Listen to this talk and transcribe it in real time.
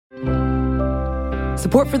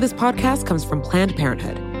Support for this podcast comes from Planned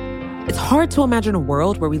Parenthood. It's hard to imagine a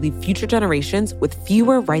world where we leave future generations with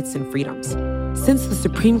fewer rights and freedoms. Since the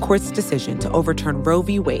Supreme Court's decision to overturn Roe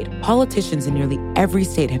v. Wade, politicians in nearly every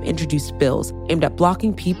state have introduced bills aimed at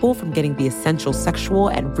blocking people from getting the essential sexual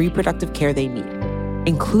and reproductive care they need,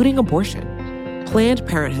 including abortion. Planned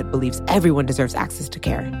Parenthood believes everyone deserves access to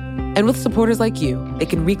care. And with supporters like you, they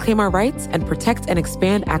can reclaim our rights and protect and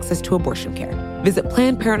expand access to abortion care. Visit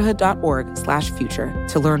PlannedParenthood.org/future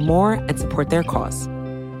to learn more and support their cause.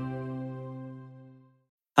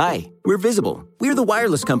 Hi, we're Visible. We're the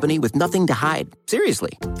wireless company with nothing to hide.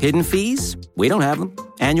 Seriously. Hidden fees? We don't have them.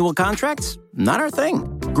 Annual contracts? Not our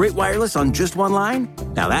thing. Great wireless on just one line?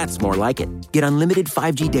 Now that's more like it. Get unlimited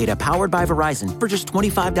 5G data powered by Verizon for just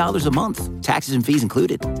 $25 a month. Taxes and fees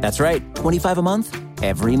included. That's right, $25 a month,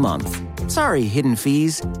 every month. Sorry, hidden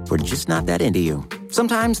fees. We're just not that into you.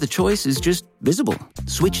 Sometimes the choice is just Visible.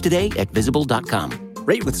 Switch today at Visible.com.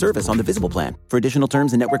 Rate with service on the Visible plan. For additional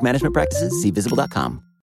terms and network management practices, see Visible.com.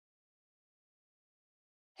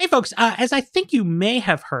 Hey, folks, as I think you may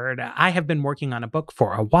have heard, I have been working on a book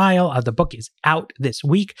for a while. The book is out this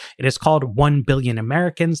week. It is called 1 Billion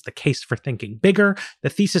Americans, The Case for Thinking Bigger. The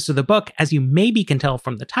thesis of the book, as you maybe can tell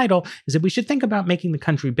from the title, is that we should think about making the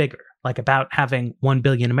country bigger, like about having 1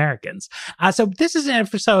 billion Americans. So this is an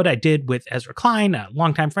episode I did with Ezra Klein, a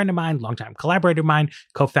longtime friend of mine, longtime collaborator of mine,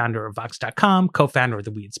 co-founder of Vox.com, co-founder of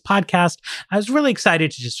the Weeds podcast. I was really excited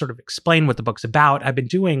to just sort of explain what the book's about. I've been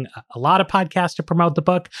doing a lot of podcasts to promote the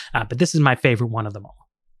book, but this is my favorite one of them all.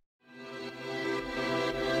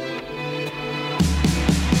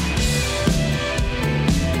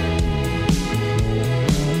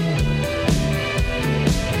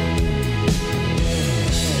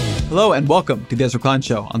 Hello and welcome to the Ezra Klein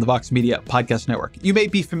Show on the Vox Media Podcast Network. You may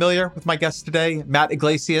be familiar with my guest today, Matt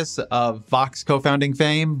Yglesias of Vox co-founding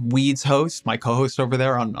fame, Weeds host, my co-host over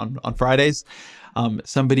there on Fridays.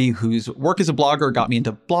 Somebody whose work as a blogger got me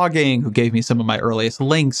into blogging, who gave me some of my earliest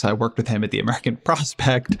links. I worked with him at the American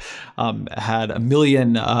Prospect, had a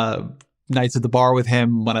million nights at the bar with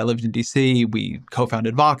him when I lived in DC. We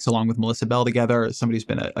co-founded Vox along with Melissa Bell together. Somebody who's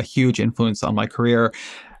been a huge influence on my career.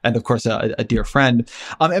 And of course, a dear friend.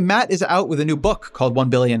 And Matt is out with a new book called 1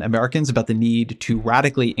 Billion Americans about the need to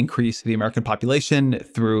radically increase the American population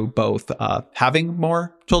through both having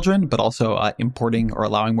more children, but also importing or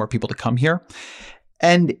allowing more people to come here.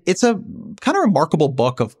 And it's a kind of remarkable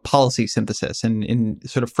book of policy synthesis and in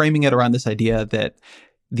sort of framing it around this idea that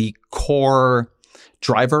the core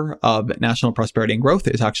driver of national prosperity and growth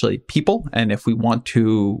is actually people. And if we want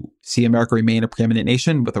to see America remain a preeminent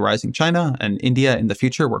nation with a rising China and India in the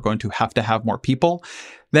future, we're going to have more people.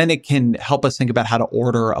 Then it can help us think about how to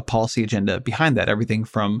order a policy agenda behind that. Everything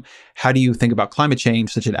from how do you think about climate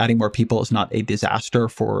change, such that adding more people is not a disaster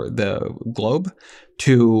for the globe,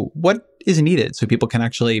 to what is needed so people can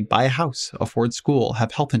actually buy a house, afford school,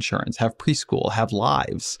 have health insurance, have preschool, have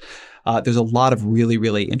lives. There's a lot of really,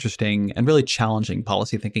 really interesting and really challenging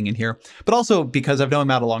policy thinking in here. But also because I've known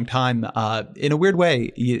Matt a long time, in a weird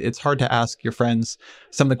way, it's hard to ask your friends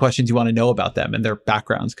some of the questions you want to know about them and their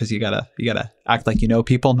backgrounds, because you gotta act like you know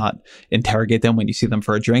people, not interrogate them when you see them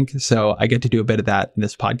for a drink. So I get to do a bit of that in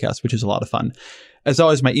this podcast, which is a lot of fun. As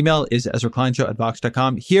always, my email is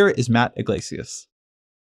EzraKleinShow@Vox.com. Here is Matt Yglesias.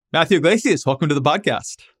 Matthew Yglesias, welcome to the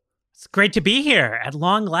podcast. It's great to be here at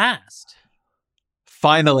long last.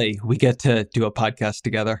 Finally, we get to do a podcast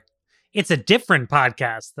together. It's a different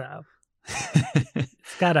podcast, though.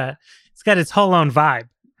 It's got its whole own vibe.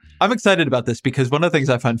 I'm excited about this because one of the things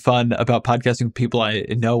I find fun about podcasting with people I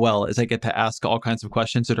know well is I get to ask all kinds of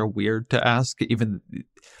questions that are weird to ask, even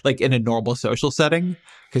like in a normal social setting,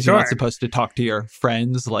 because Sure. You're not supposed to talk to your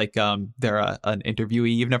friends like they're an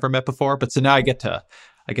interviewee you've never met before. But so now I get to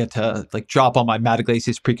like drop all my Matt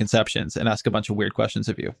Yglesias preconceptions and ask a bunch of weird questions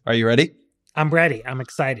of you. Are you ready? I'm ready. I'm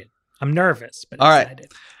excited. I'm nervous, but all excited.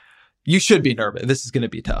 Right. You should be nervous. This is going to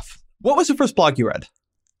be tough. What was the first blog you read?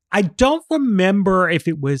 I don't remember if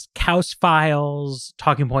it was Kaus Files,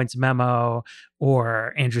 Talking Points Memo,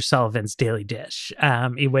 or Andrew Sullivan's Daily Dish.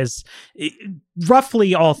 It was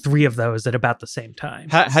roughly all three of those at about the same time.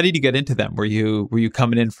 How did you get into them? Were you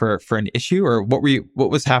coming in for an issue, or what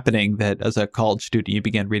was happening that as a college student you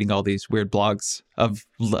began reading all these weird blogs of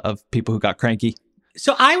people who got cranky?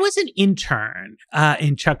 So I was an intern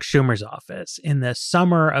in Chuck Schumer's office in the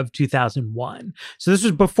summer of 2001. So this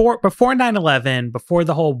was before 9/11, before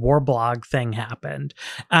the whole war blog thing happened.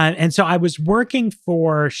 And so I was working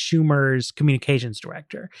for Schumer's communications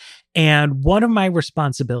director. And one of my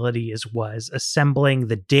responsibilities was assembling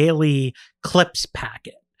the daily clips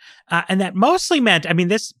packet. And that mostly meant,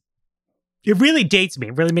 It really dates me.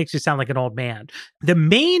 It really makes me sound like an old man. The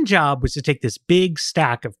main job was to take this big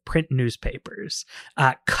stack of print newspapers,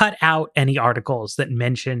 cut out any articles that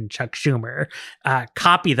mentioned Chuck Schumer,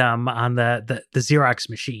 copy them on the Xerox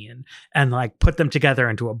machine, and like put them together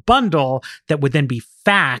into a bundle that would then be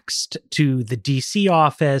faxed to the DC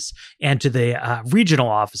office and to the regional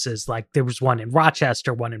offices. Like there was one in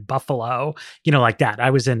Rochester, one in Buffalo, like that. I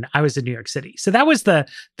was in New York City. So that was the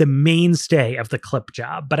mainstay of the clip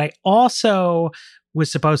job. But I also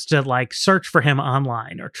was supposed to like search for him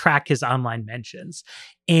online or track his online mentions.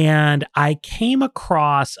 And I came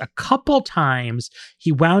across a couple times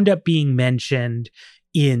he wound up being mentioned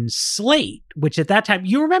in Slate, which at that time,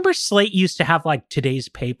 you remember Slate used to have like Today's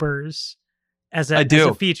Papers as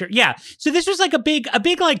a feature. Yeah. So this was like a big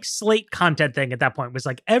like Slate content thing at that point. It was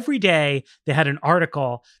like every day they had an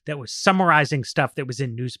article that was summarizing stuff that was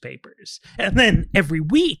in newspapers. And then every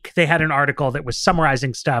week they had an article that was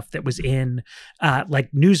summarizing stuff that was in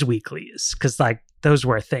like news weeklies, because like those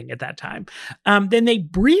were a thing at that time. Then they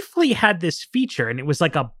briefly had this feature, and it was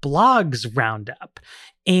like a blogs roundup.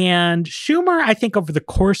 And Schumer, I think over the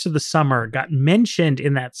course of the summer, got mentioned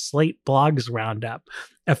in that Slate blogs roundup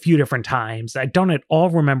a few different times. I don't at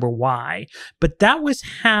all remember why, but that was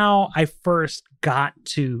how I first got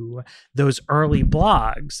to those early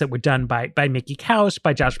blogs that were done by Mickey Kaus,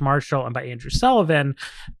 by Josh Marshall, and by Andrew Sullivan.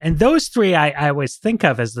 And those three I always think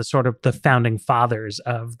of as the sort of the founding fathers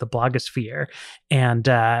of the blogosphere. And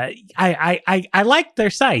I liked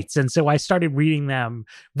their sites. And so I started reading them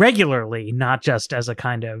regularly, not just as a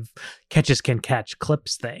kind of catches can catch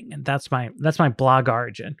clips thing. And that's my blog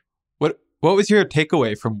origin. What was your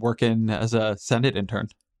takeaway from working as a Senate intern?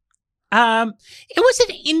 It was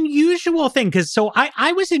an unusual thing because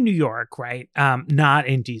I was in New York, right? Not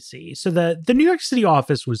in DC. So the New York City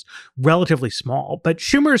office was relatively small, but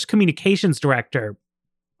Schumer's communications director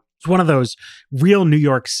was one of those real New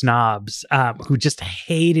York snobs who just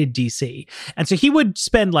hated DC. And so he would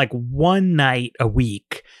spend like one night a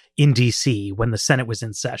week in DC when the Senate was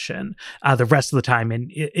in session, the rest of the time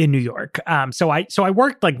in New York. So I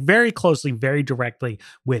worked like very closely, very directly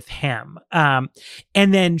with him. And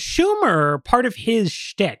then Schumer, part of his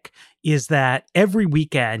shtick is that every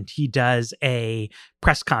weekend he does a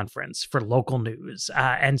press conference for local news.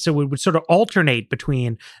 And so it would sort of alternate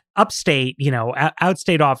between upstate,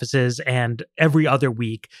 outstate offices and every other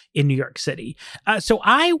week in New York City. So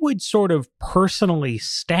I would sort of personally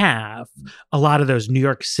staff a lot of those New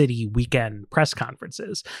York City weekend press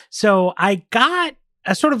conferences. So I got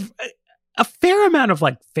a sort of a fair amount of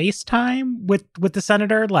like FaceTime with the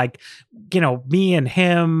senator, like, me and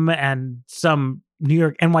him and some New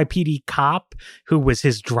York NYPD cop who was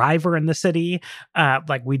his driver in the city.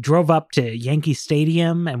 Like we drove up to Yankee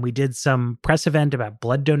Stadium and we did some press event about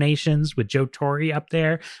blood donations with Joe Torre up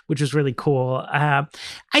there, which was really cool. I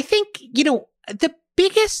think, the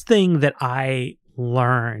biggest thing that I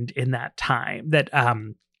learned in that time that,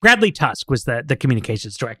 Bradley Tusk was the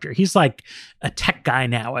communications director. He's like a tech guy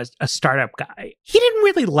now, a startup guy. He didn't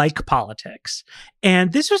really like politics.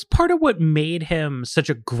 And this was part of what made him such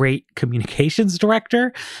a great communications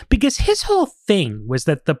director, because his whole thing was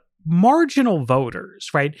that the marginal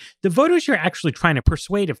voters, right? The voters you're actually trying to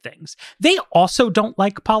persuade of things, they also don't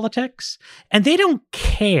like politics, and they don't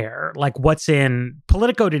care like what's in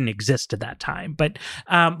Politico didn't exist at that time, but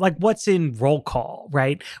like what's in Roll Call,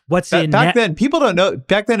 right? What's in back then, people don't know.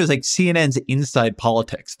 Back then it was like CNN's Inside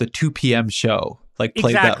Politics, the 2 p.m. show, like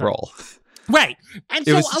played that role. Right. And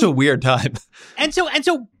it was such a weird time. And so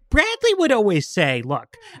Bradley would always say,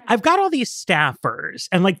 look, I've got all these staffers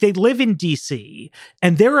and like they live in DC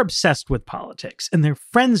and they're obsessed with politics and their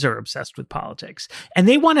friends are obsessed with politics and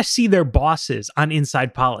they want to see their bosses on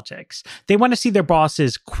Inside Politics. They want to see their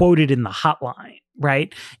bosses quoted in the hotline,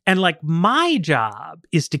 right? And like my job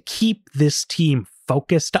is to keep this team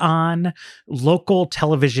focused on local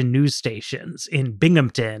television news stations in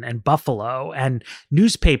Binghamton and Buffalo and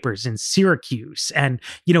newspapers in Syracuse. And,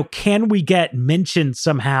 can we get mentioned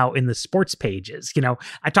somehow in the sports pages?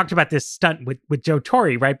 I talked about this stunt with Joe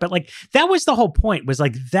Torre, right? But like, that was the whole point, was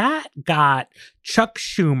like that got Chuck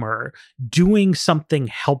Schumer doing something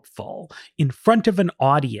helpful in front of an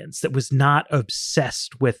audience that was not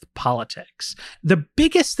obsessed with politics. The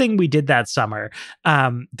biggest thing we did that summer,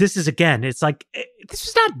 this is again, it's like, this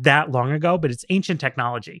was not that long ago, but it's ancient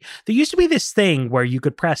technology. There used to be this thing where you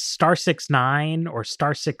could press *69 or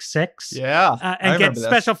 *66. Yeah. And get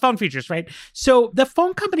special phone features, right? So the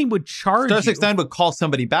phone company would charge *69 would call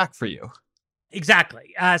somebody back for you.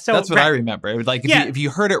 Exactly. So that's what I remember. It would, like, if you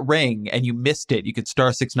heard it ring and you missed it, you could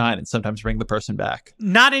 *69 and sometimes ring the person back.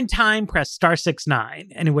 Not in time, press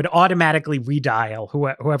 *69, and it would automatically redial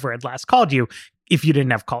whoever had last called you if you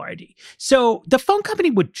didn't have caller ID. So the phone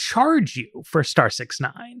company would charge you for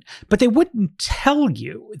 *69, but they wouldn't tell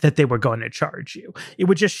you that they were going to charge you. It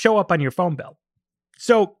would just show up on your phone bill.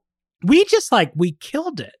 So we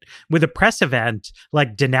killed it with a press event,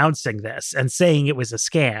 like denouncing this and saying it was a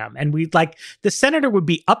scam. And the senator would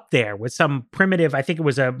be up there with some primitive, I think it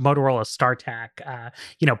was a Motorola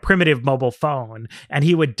StarTAC, primitive mobile phone. And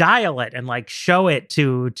he would dial it and like show it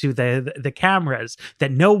to the cameras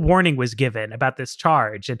that no warning was given about this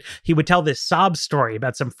charge. And he would tell this sob story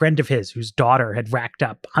about some friend of his whose daughter had racked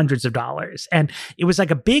up hundreds of dollars. And it was like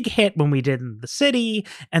a big hit when we did in the city.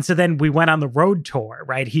 And so then we went on the road tour,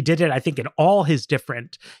 right? He did it, I think, in all his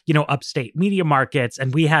different, upstate media markets.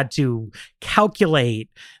 And we had to calculate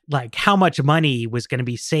like how much money was going to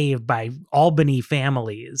be saved by Albany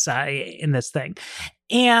families in this thing.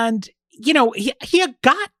 And, he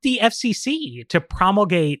got the FCC to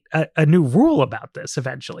promulgate a new rule about this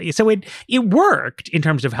eventually. So it worked in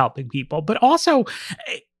terms of helping people, but also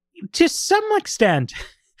to some extent,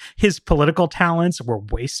 his political talents were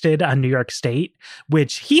wasted on New York State,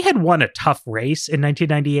 which he had won a tough race in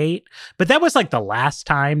 1998. But that was like the last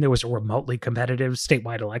time there was a remotely competitive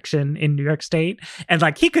statewide election in New York State. And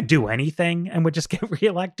like he could do anything and would just get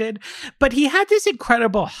reelected. But he had this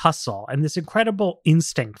incredible hustle and this incredible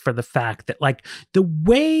instinct for the fact that like the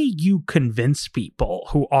way you convince people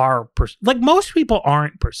who are most people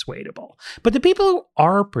aren't persuadable, but the people who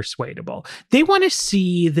are persuadable, they want to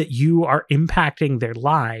see that you are impacting their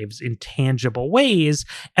lives in tangible ways,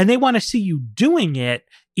 and they want to see you doing it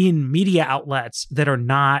in media outlets that are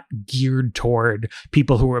not geared toward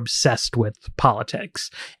people who are obsessed with politics.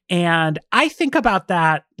 And I think about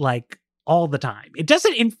that like all the time. It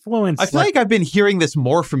doesn't influence. I feel like I've been hearing this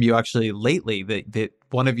more from you actually lately, that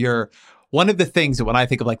one of the things that when I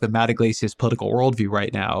think of like the Matt Yglesias political worldview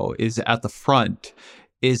right now is at the front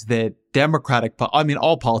is that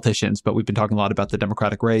all politicians, but we've been talking a lot about the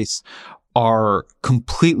Democratic race, are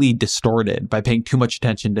completely distorted by paying too much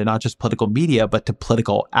attention to not just political media, but to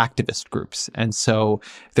political activist groups. And so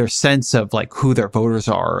their sense of like who their voters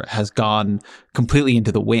are has gone completely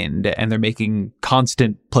into the wind, and they're making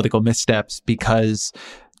constant political missteps because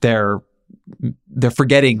they're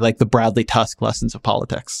forgetting like the Bradley Tusk lessons of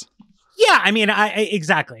politics. Yeah, I mean,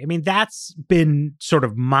 exactly. I mean, that's been sort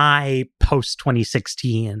of my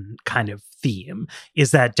post-2016 kind of theme,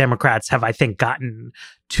 is that Democrats have, I think, gotten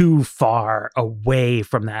too far away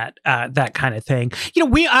from that kind of thing.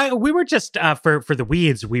 We were just for the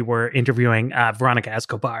Weeds, we were interviewing Veronica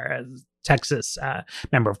Escobar, a Texas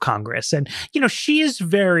member of Congress, and she has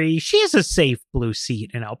a safe blue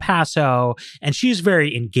seat in El Paso, and she's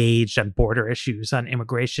very engaged on border issues, on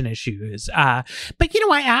immigration issues. But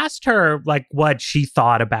I asked her like what she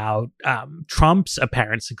thought about Trump's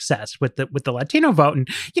apparent success with the Latino vote, and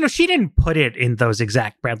she didn't put it in those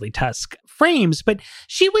exact Bradley Tusk frames, but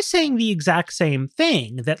she was saying the exact same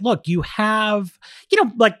thing, that look, you have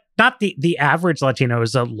not the average Latino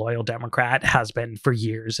is a loyal Democrat, has been for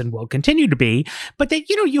years and will continue to be, but that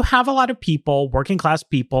you have a lot of people, working class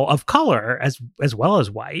people of color as well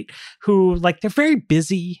as white, who they're very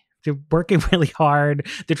busy. They're working really hard.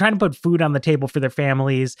 They're trying to put food on the table for their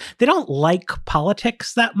families. They don't like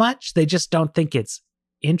politics that much. They just don't think it's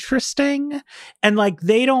interesting. And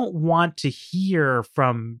they don't want to hear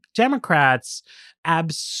from Democrats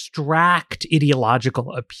abstract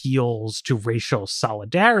ideological appeals to racial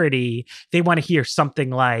solidarity. They want to hear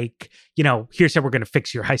something like, here's how we're going to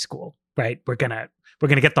fix your high school, right? We're going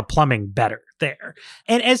to get the plumbing better there.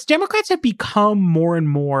 And as Democrats have become more and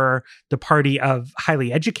more the party of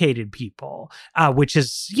highly educated people, which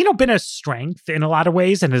has, been a strength in a lot of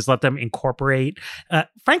ways and has let them incorporate,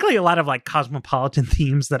 frankly, a lot of cosmopolitan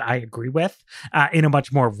themes that I agree with in a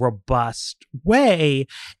much more robust way,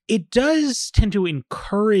 it does tend to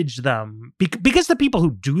encourage them because the people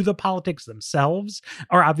who do the politics themselves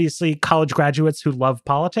are obviously college graduates who love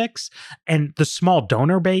politics, and the small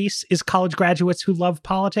donor base is college graduates who love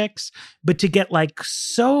politics. But to get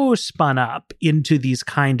so spun up into these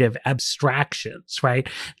kind of abstractions, right?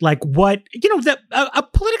 What, a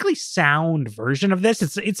politically sound version of this,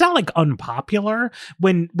 it's not unpopular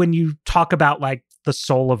when you talk about the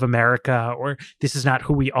soul of America or this is not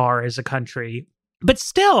who we are as a country. But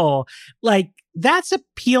still, that's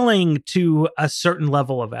appealing to a certain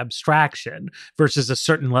level of abstraction versus a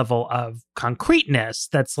certain level of concreteness.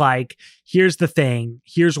 That's like, here's the thing,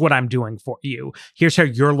 here's what I'm doing for you, here's how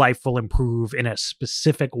your life will improve in a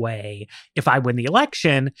specific way if I win the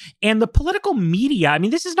election. And the political media, I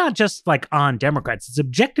mean, this is not just like on Democrats, it's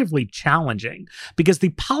objectively challenging because the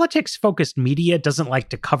politics focused media doesn't like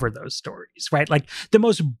to cover those stories, right? Like the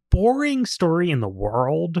most boring story in the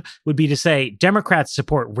world would be to say Democrats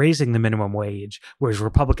support raising the minimum wage, whereas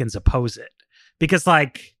Republicans oppose it. Because,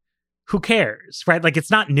 like, who cares, right? Like,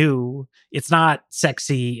 it's not new, it's not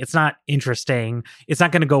sexy, it's not interesting, it's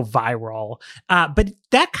not going to go viral. But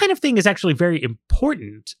that kind of thing is actually very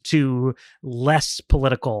important to less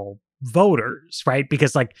political voters, right?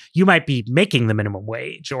 Because, like, you might be making the minimum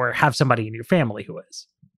wage or have somebody in your family who is.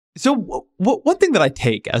 So one thing that I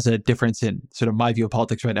take as a difference in sort of my view of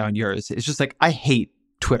politics right now and yours is just like, I hate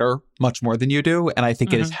Twitter much more than you do. And I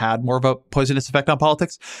think it has had more of a poisonous effect on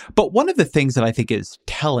politics. But one of the things that I think is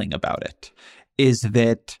telling about it is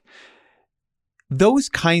that those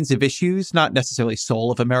kinds of issues, not necessarily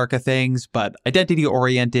soul of America things, but identity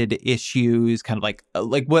oriented issues, kind of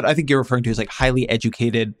like what I think you're referring to as like highly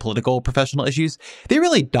educated political professional issues, they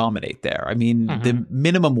really dominate there. I mean, the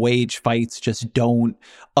minimum wage fights just don't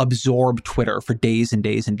absorb Twitter for days and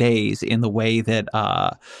days and days in the way that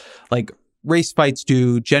like race fights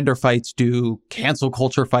do, gender fights do, cancel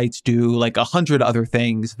culture fights do, like 100 other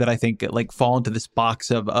things that I think like fall into this box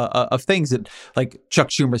of things that like Chuck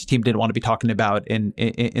Schumer's team didn't want to be talking about in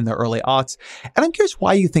the early aughts. And I'm curious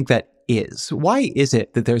why you think that is. Why is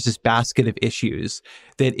it that there's this basket of issues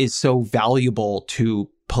that is so valuable to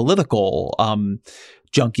political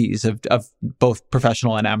junkies of both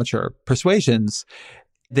professional and amateur persuasions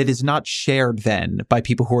that is not shared then by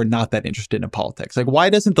people who are not that interested in politics? Like, why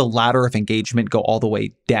doesn't the ladder of engagement go all the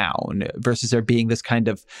way down versus there being this kind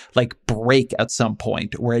of like break at some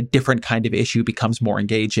point where a different kind of issue becomes more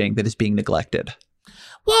engaging that is being neglected?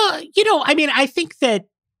 Well, you know, I mean, I think that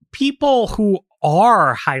people who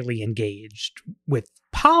are highly engaged with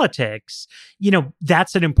politics, you know,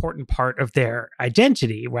 that's an important part of their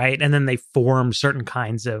identity, right? And then they form certain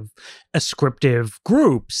kinds of ascriptive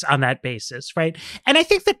groups on that basis, right? And I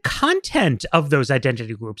think the content of those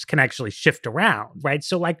identity groups can actually shift around, right?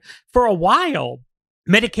 So like for a while,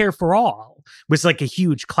 Medicare for All was like a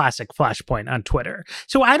huge classic flashpoint on Twitter.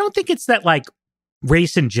 So I don't think it's that like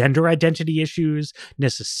race and gender identity issues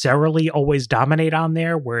necessarily always dominate on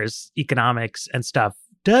there, whereas economics and stuff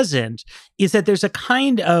doesn't, is that there's a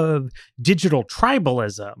kind of digital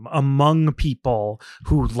tribalism among people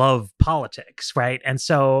who love politics, right? And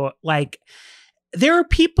so, like, there are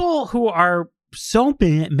people who are so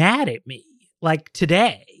mad at me, like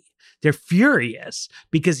today. They're furious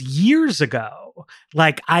because years ago,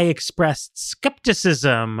 like, I expressed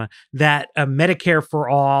skepticism that a Medicare for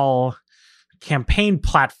All campaign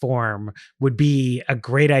platform would be a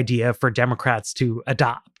great idea for Democrats to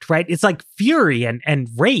adopt, right? It's like fury and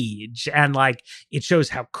rage, and like it shows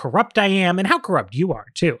how corrupt I am and how corrupt you are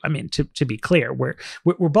too. I mean, to be clear, we're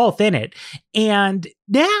both in it. And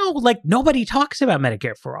now, like, nobody talks about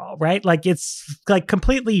Medicare for All, right? Like, it's like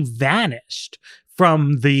completely vanished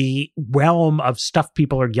from the realm of stuff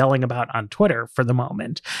people are yelling about on Twitter for the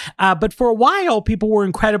moment. But for a while, people were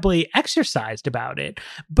incredibly exercised about it.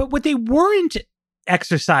 But what they weren't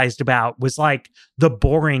exercised about was like the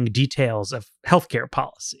boring details of healthcare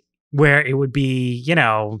policy, where it would be, you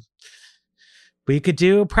know, we could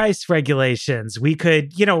do price regulations. We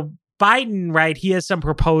could, you know, Biden, right, he has some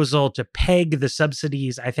proposal to peg the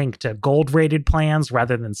subsidies, I think, to gold-rated plans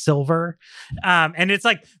rather than silver. And it's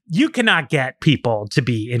like, you cannot get people to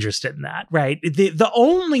be interested in that, right? The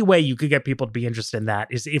only way you could get people to be interested in that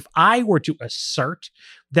is if I were to assert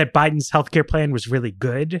that Biden's healthcare plan was really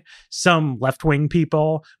good, some left-wing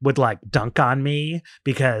people would, like, dunk on me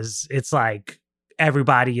because it's like,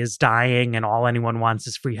 everybody is dying and all anyone wants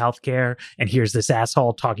is free healthcare. And here's this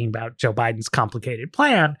asshole talking about Joe Biden's complicated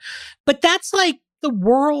plan. But that's like the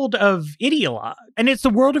world of ideologue. And it's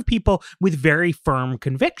the world of people with very firm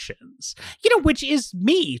convictions, you know, which is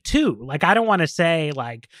me too. Like, I don't want to say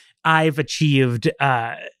like I've achieved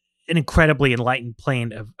an incredibly enlightened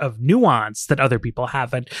plane of nuance that other people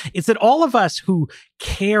haven't. It's that all of us who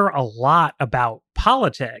care a lot about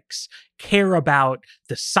politics care about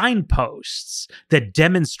the signposts that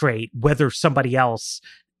demonstrate whether somebody else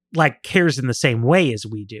like cares in the same way as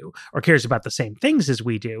we do or cares about the same things as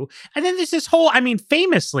we do. And then there's this whole, I mean,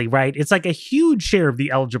 famously, right? It's like a huge share of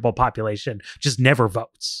the eligible population just never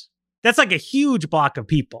votes. That's like a huge block of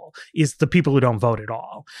people, is the people who don't vote at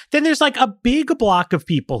all. Then there's like a big block of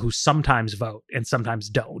people who sometimes vote and sometimes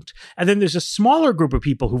don't. And then there's a smaller group of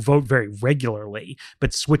people who vote very regularly,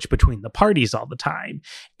 but switch between the parties all the time.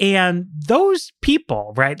 And those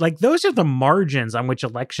people, right, like those are the margins on which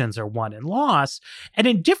elections are won and lost. And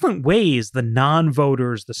in different ways, the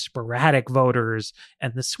non-voters, the sporadic voters,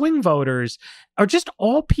 and the swing voters are just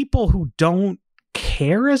all people who don't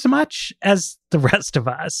care as much as the rest of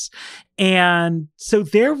us. And so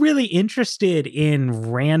they're really interested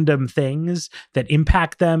in random things that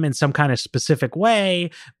impact them in some kind of specific way,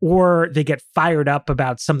 or they get fired up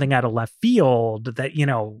about something out of left field that, you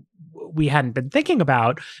know, we hadn't been thinking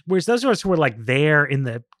about. Whereas those of us who are like there in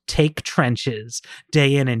the take trenches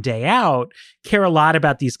day in and day out care a lot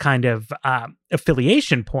about these kind of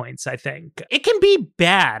affiliation points. I think it can be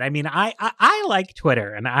bad. I mean, I like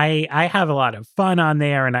Twitter, and I have a lot of fun on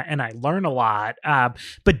there, and I learn a lot.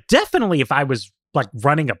 But definitely, if I was like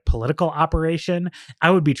running a political operation,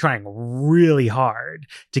 I would be trying really hard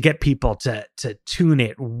to get people to tune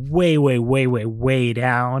it way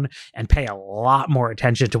down and pay a lot more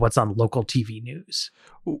attention to what's on local TV news.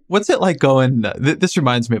 What's it like going, this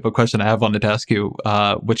reminds me of a question I have wanted to ask you,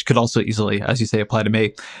 which could also easily, as you say, apply to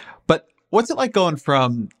me. But what's it like going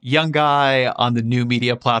from young guy on the new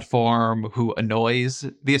media platform who annoys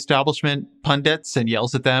the establishment pundits and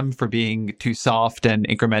yells at them for being too soft and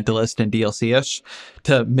incrementalist and DLC-ish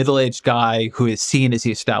to middle-aged guy who is seen as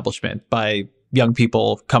the establishment by young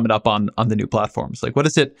people coming up on the new platforms? Like, what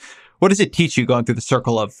does it teach you going through the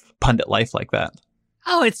circle of pundit life like that?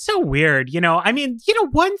 Oh, it's so weird. You know, I mean, you know,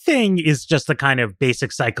 one thing is just the kind of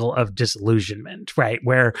basic cycle of disillusionment, right?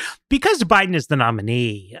 Where because Biden is the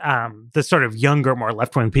nominee, the sort of younger, more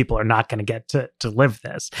left-wing people are not going to get to live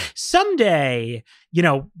this. Someday, you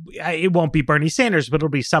know, it won't be Bernie Sanders, but it'll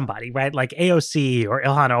be somebody, right? Like AOC or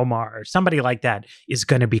Ilhan Omar or somebody like that is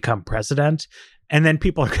going to become president. And then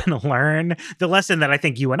people are going to learn the lesson that I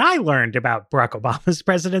think you and I learned about Barack Obama's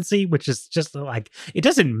presidency, which is just like, it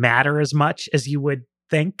doesn't matter as much as you would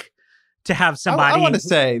think to have somebody. I want to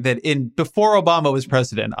say that before Obama was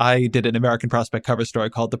president, I did an American Prospect cover story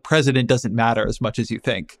called "The President Doesn't Matter as Much as You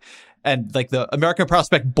Think," and like the American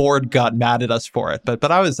Prospect board got mad at us for it.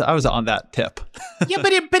 But I was on that tip. Yeah,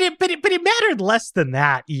 but it mattered less than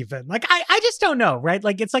that even. Like I just don't know, right?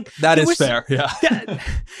 Like it's like that is fair. Yeah.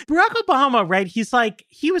 Barack Obama, right?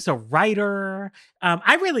 He was a writer.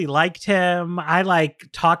 I really liked him. I like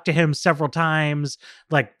talked to him several times,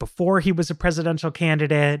 like before he was a presidential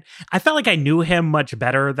candidate. I felt like I knew him much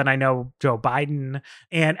better than I know Joe Biden.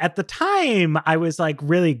 And at the time, I was like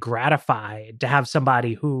really gratified to have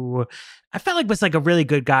somebody who I felt like was like a really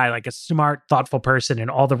good guy, like a smart, thoughtful person in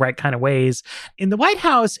all the right kind of ways in the White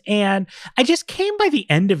House. And I just came by the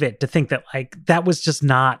end of it to think that like that was just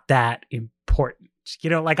not that important.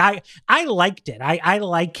 You know, like I liked it. I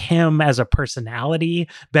like him as a personality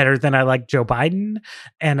better than I like Joe Biden.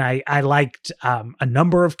 And I liked a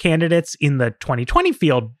number of candidates in the 2020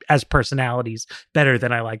 field as personalities better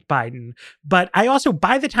than I liked Biden. But I also,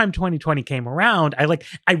 by the time 2020 came around,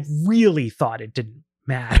 I really thought it didn't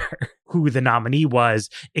matter who the nominee was,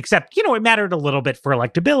 except, you know, it mattered a little bit for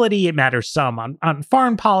electability. It matters some on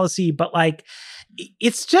foreign policy, but like,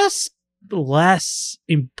 it's just less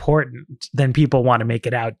important than people want to make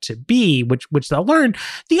it out to be, which they'll learn.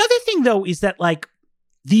 The other thing, though, is that like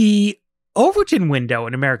the Overton window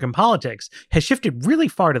in American politics has shifted really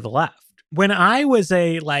far to the left. When I was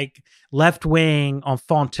a like left-wing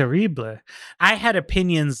enfant terrible, I had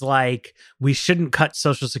opinions like we shouldn't cut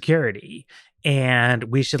Social Security and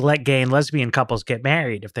we should let gay and lesbian couples get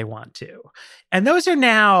married if they want to. And those are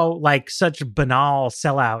now like such banal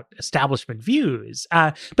sellout establishment views,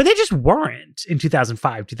 but they just weren't in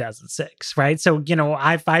 2005, 2006, right? So, you know,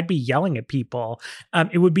 if I'd be yelling at people,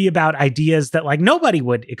 it would be about ideas that like nobody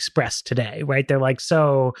would express today, right? They're like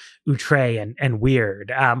so outre and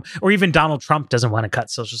weird. Or even Donald Trump doesn't want to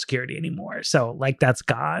cut Social Security anymore. So like that's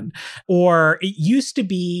gone. Or it used to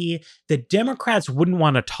be that Democrats wouldn't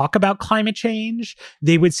want to talk about climate change.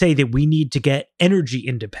 They would say that we need to get energy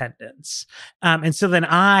independence. And so then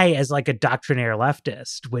I, as like a doctrinaire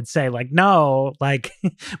leftist, would say like, no, like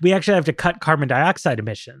we actually have to cut carbon dioxide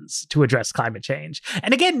emissions to address climate change.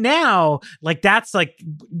 And again, now, like that's like,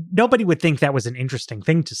 nobody would think that was an interesting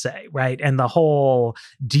thing to say, right? And the whole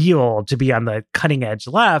deal to be on the cutting edge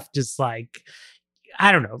left is like,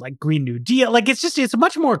 I don't know, like Green New Deal. Like it's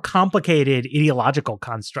much more complicated ideological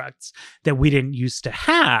constructs that we didn't used to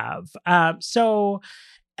have. So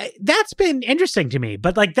that's been interesting to me,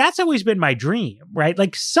 but like that's always been my dream, right?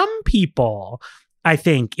 Like some people I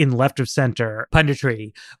think, in left of center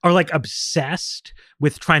punditry are like obsessed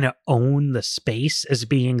with trying to own the space as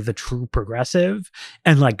being the true progressive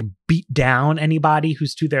and like beat down anybody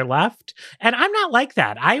who's to their left. And I'm not like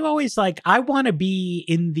that. I always I want to be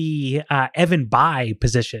in the Evan Bayh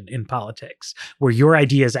position in politics, where your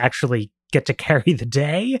ideas actually get to carry the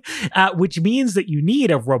day, which means that you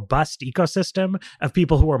need a robust ecosystem of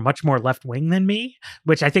people who are much more left-wing than me,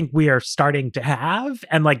 which I think we are starting to have.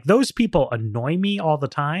 And like those people annoy me all the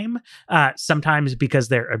time, sometimes because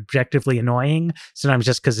they're objectively annoying, sometimes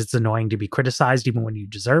just because it's annoying to be criticized even when you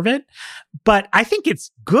deserve it. But I think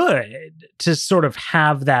it's good to sort of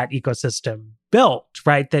have that ecosystem built,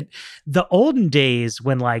 right? That the olden days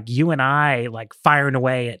when like you and I like firing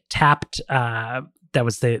away at Tapped, that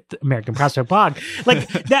was the American Prospect blog. Like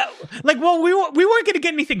that, well, we weren't going to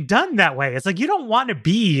get anything done that way. It's like, you don't want to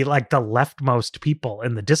be like the leftmost people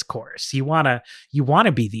in the discourse. You want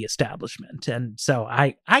to be the establishment. And so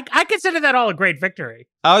I consider that all a great victory.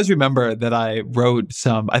 I always remember that I wrote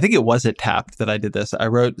I think it was at Tapped that I did this. I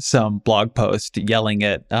wrote some blog post yelling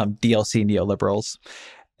at DLC neoliberals.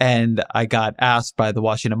 And I got asked by the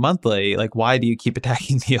Washington Monthly, like, why do you keep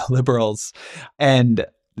attacking neoliberals? And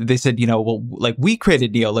they said, well, like we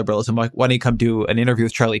created neoliberalism. Like, why don't you come do an interview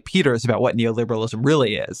with Charlie Peters about what neoliberalism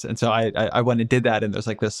really is? And so I went and did that. And there's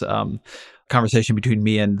like this conversation between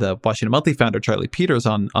me and the Washington Monthly founder, Charlie Peters,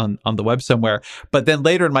 on the web somewhere. But then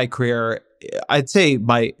later in my career, I'd say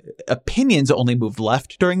my opinions only moved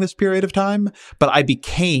left during this period of time, but I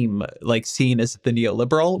became like seen as the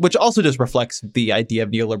neoliberal, which also just reflects the idea of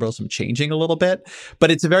neoliberalism changing a little bit. But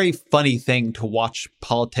it's a very funny thing to watch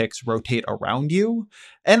politics rotate around you,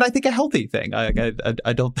 and I think a healthy thing. I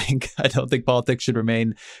don't think politics should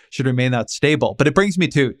remain that stable. But it brings me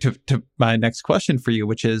to my next question for you,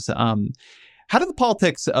 which is, how do the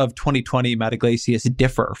politics of 2020 Matt Yglesias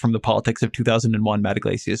differ from the politics of 2001 Matt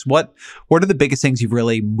Yglesias? What are the biggest things you've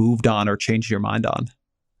really moved on or changed your mind on?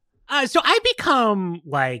 So I become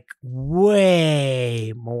like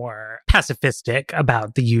way more pacifistic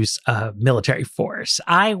about the use of military force.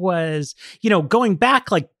 I was, going back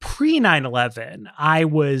like pre 9/11, I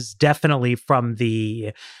was definitely from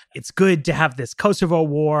it's good to have this Kosovo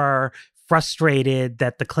war, frustrated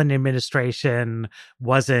that the Clinton administration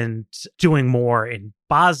wasn't doing more in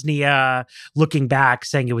Bosnia, looking back,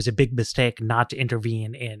 saying it was a big mistake not to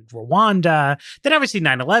intervene in Rwanda. Then obviously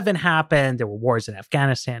 9/11 happened. There were wars in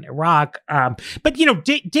Afghanistan, Iraq. But,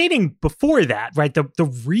 dating before that, right,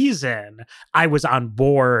 the reason I was on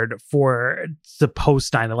board for the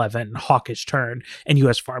post 9/11 hawkish turn in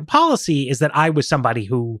U.S. foreign policy is that I was somebody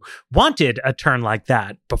who wanted a turn like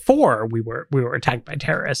that before we were attacked by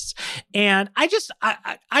terrorists. And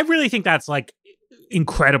I really think that's like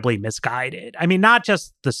incredibly misguided. I mean, not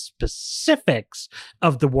just the specifics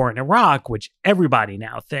of the war in Iraq, which everybody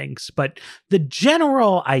now thinks, but the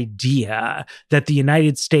general idea that the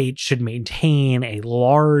United States should maintain a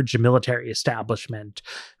large military establishment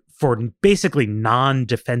for basically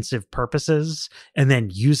non-defensive purposes and then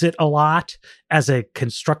use it a lot as a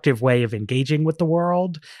constructive way of engaging with the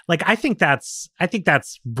world. Like, I think that's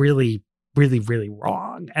really, really, really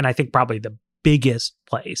wrong. And I think probably the biggest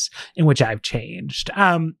place in which I've changed.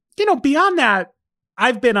 Beyond that,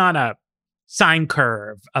 I've been on a sine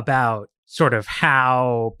curve about sort of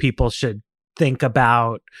how people should think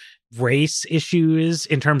about race issues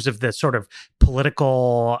in terms of the sort of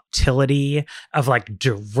political utility of like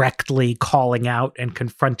directly calling out and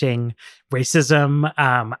confronting racism.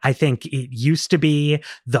 I think it used to be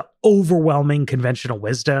the overwhelming conventional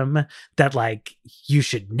wisdom that like you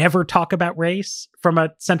should never talk about race from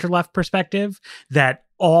a center-left perspective, that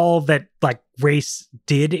all that like race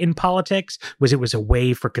did in politics was it was a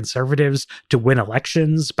way for conservatives to win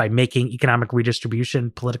elections by making economic redistribution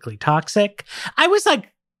politically toxic. I was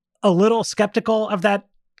like a little skeptical of that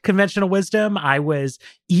conventional wisdom. I was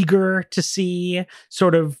eager to see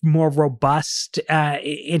sort of more robust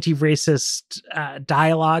anti-racist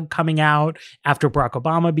dialogue coming out after Barack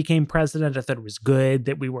Obama became president. I thought it was good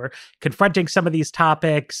that we were confronting some of these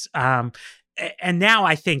topics. And now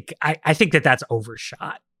I think that that's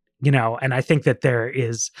overshot. And I think that there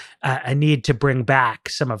is a need to bring back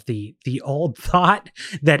some of the old thought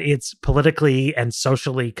that it's politically and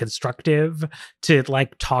socially constructive to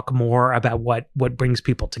like talk more about what brings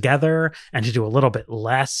people together and to do a little bit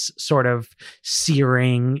less sort of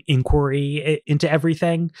searing inquiry into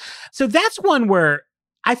everything. So that's one where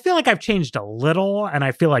I feel like I've changed a little, and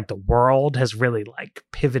I feel like the world has really like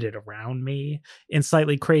pivoted around me in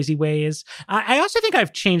slightly crazy ways. I also think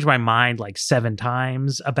I've changed my mind like 7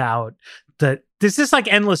 times about the there's this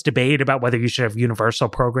like endless debate about whether you should have universal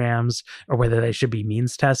programs or whether they should be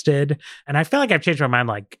means tested. And I feel like I've changed my mind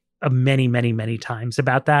like many, many, many times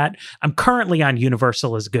about that. I'm currently on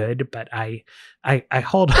universal is good, but I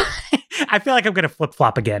hold I feel like I'm going to flip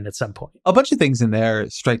flop again at some point. A bunch of things in there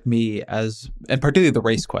strike me as, and particularly the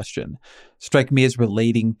race question, strike me as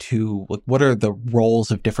relating to like, what are the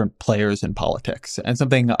roles of different players in politics? And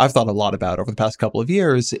something I've thought a lot about over the past couple of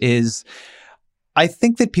years is I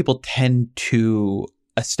think that people tend to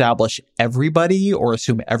establish everybody or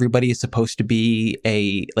assume everybody is supposed to be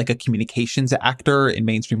a communications actor in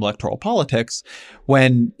mainstream electoral politics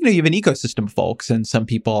when, you have an ecosystem of folks and some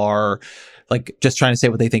people are like just trying to say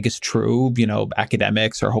what they think is true,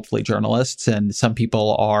 academics or hopefully journalists. And some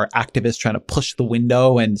people are activists trying to push the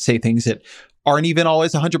window and say things that aren't even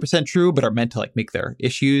always 100% true, but are meant to like make their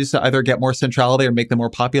issues either get more centrality or make them more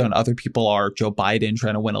popular. And other people are Joe Biden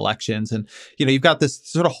trying to win elections. And, you've got this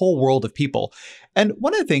sort of whole world of people. And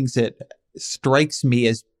one of the things that strikes me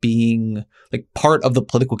as being like part of the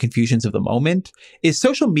political confusions of the moment is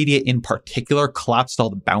social media in particular collapsed all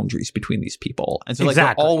the boundaries between these people. And so like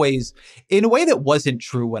they're always in a way that wasn't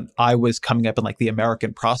true when I was coming up in like the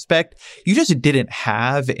American Prospect. You just didn't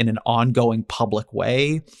have in an ongoing public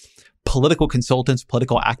way political consultants,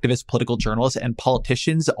 political activists, political journalists, and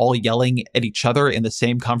politicians all yelling at each other in the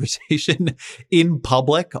same conversation in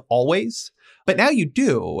public always. But now you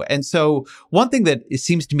do. And so one thing that it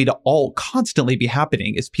seems to me to all constantly be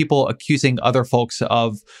happening is people accusing other folks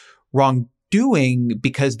of wrongdoing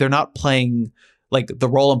because they're not playing like the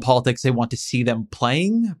role in politics they want to see them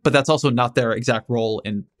playing, but that's also not their exact role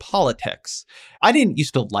in politics. I didn't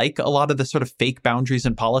used to like a lot of the sort of fake boundaries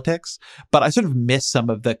in politics, but I sort of miss some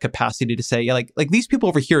of the capacity to say, like these people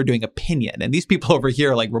over here are doing opinion, and these people over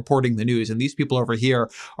here are like reporting the news, and these people over here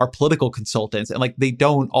are political consultants, and like they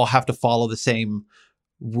don't all have to follow the same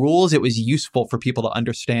rules. It was useful for people to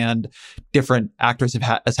understand different actors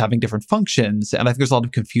as having different functions. And I think there's a lot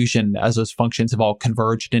of confusion as those functions have all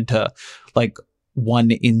converged into like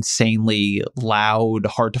one insanely loud,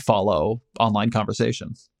 hard to follow online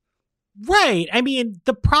conversation. Right. I mean,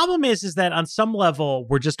 the problem is that on some level,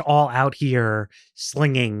 we're just all out here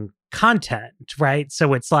slinging content, right?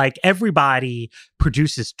 So it's like everybody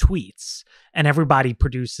produces tweets and everybody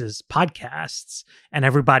produces podcasts and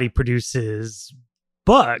everybody produces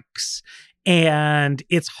books. And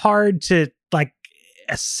it's hard to like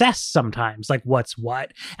assess sometimes like what's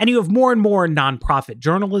what. And you have more and more nonprofit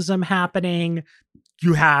journalism happening.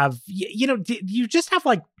 You have, you just have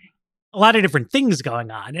like a lot of different things going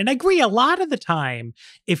on. And I agree, a lot of the time,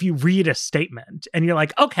 if you read a statement and you're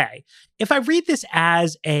like, okay, if I read this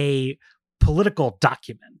as a political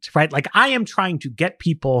document, right? Like I am trying to get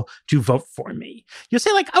people to vote for me. You'll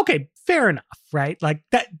say like, okay, fair enough, right? Like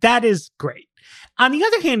that is great. On the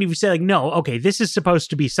other hand, if you say like, no, okay, this is supposed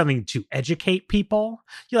to be something to educate people,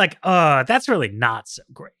 you're like, that's really not so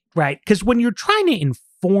great, right? Because when you're trying to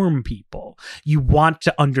inform people, you want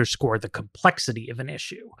to underscore the complexity of an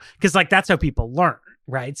issue because like that's how people learn.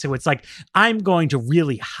 Right. So it's like, I'm going to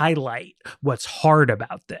really highlight what's hard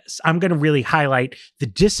about this. I'm going to really highlight the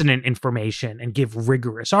dissonant information and give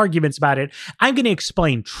rigorous arguments about it. I'm going to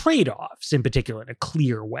explain trade-offs in particular in a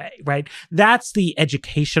clear way. Right. That's the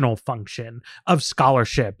educational function of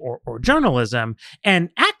scholarship or journalism. And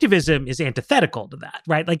activism is antithetical to that.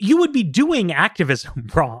 Right. Like you would be doing activism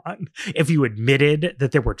wrong if you admitted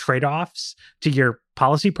that there were trade-offs to your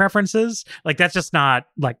policy preferences. Like that's just not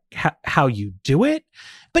like how you do it.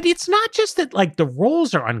 But it's not just that like the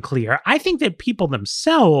roles are unclear. I think that people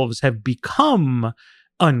themselves have become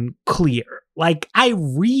unclear. Like I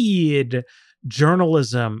read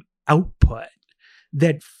journalism output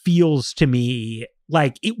that feels to me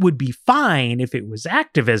like it would be fine if it was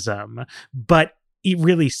activism, but it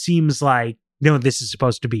really seems like, no, this is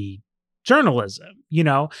supposed to be journalism,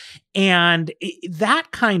 and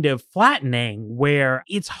that kind of flattening where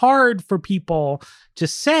it's hard for people to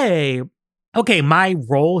say, okay, my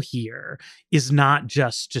role here is not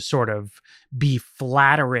just to sort of be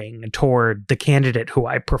flattering toward the candidate who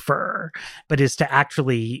I prefer, but is to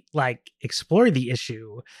actually like explore the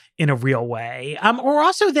issue in a real way. Or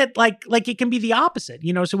also that like it can be the opposite,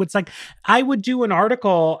 so it's like I would do an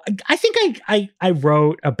article. I think I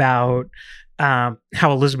wrote about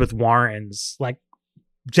how Elizabeth Warren's like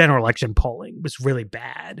general election polling was really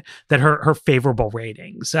bad, that her favorable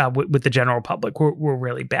ratings with the general public were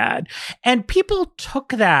really bad. And people took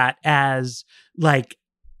that as like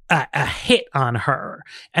a hit on her.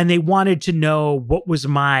 And they wanted to know what was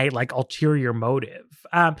my like ulterior motive.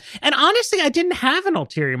 motive. And honestly, I didn't have an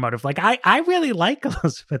ulterior motive. Like, I really like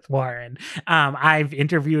Elizabeth Warren. I've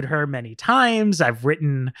interviewed her many times. I've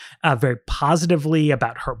written very positively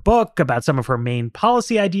about her book, about some of her main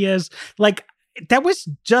policy ideas. Like, that was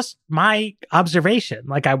just my observation.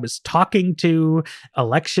 Like, I was talking to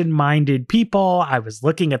election-minded people. I was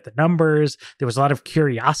looking at the numbers. There was a lot of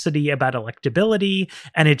curiosity about electability.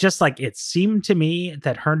 And it seemed to me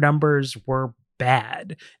that her numbers were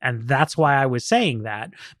bad. And that's why I was saying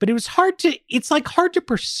that. But it's hard to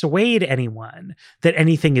persuade anyone that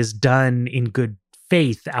anything is done in good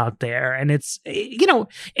faith out there. And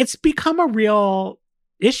it's become a real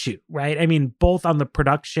issue, right? I mean, both on the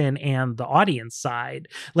production and the audience side.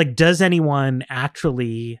 Like, does anyone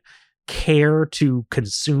actually care to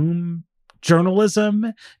consume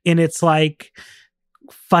journalism in its like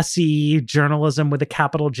fussy journalism with a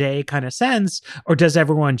capital J kind of sense? Or does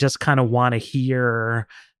everyone just kind of want to hear,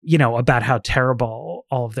 about how terrible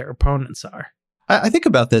all of their opponents are? I think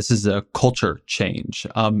about this as a culture change.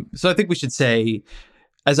 So I think we should say,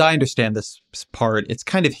 as I understand this part, it's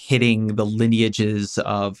kind of hitting the lineages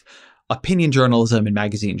of opinion journalism and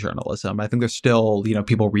magazine journalism. I think there's still,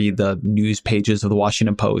 people read the news pages of the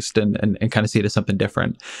Washington Post and kind of see it as something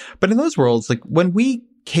different. But in those worlds, like when we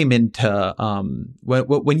came into,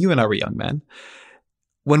 when you and I were young men,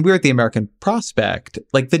 when we were at the American Prospect,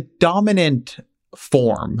 like the dominant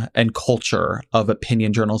form and culture of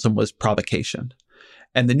opinion journalism was provocation.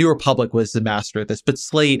 And the New Republic was the master of this, but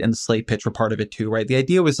Slate and the Slate Pitch were part of it too, right? The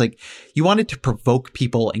idea was like, you wanted to provoke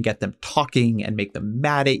people and get them talking and make them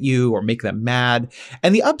mad at you or make them mad.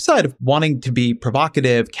 And the upside of wanting to be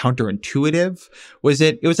provocative, counterintuitive, was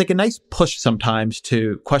it was like a nice push sometimes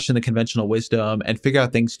to question the conventional wisdom and figure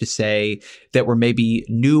out things to say that were maybe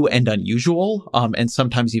new and unusual, and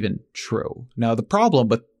sometimes even true. Now, the problem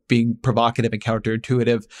with being provocative and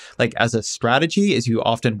counterintuitive, like as a strategy, is you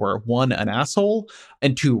often were, one, an asshole,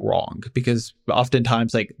 and two, wrong, because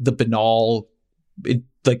oftentimes like the banal,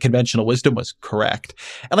 like conventional wisdom was correct.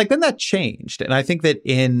 And like then that changed. And I think that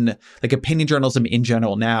in like opinion journalism in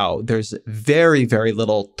general now, there's very, very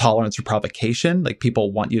little tolerance for provocation. Like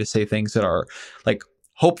people want you to say things that are like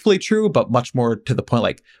hopefully true, but much more to the point,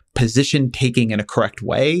 like position taking in a correct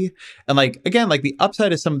way. And like, again, like the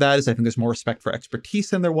upside of some of that is I think there's more respect for expertise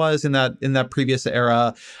than there was in that previous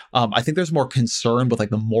era. I think there's more concern with like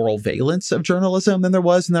the moral valence of journalism than there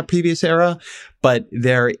was in that previous era. But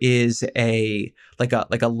there is a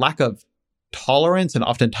lack of tolerance and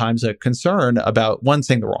oftentimes a concern about, one,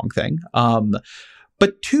 saying the wrong thing.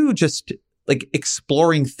 But two, just like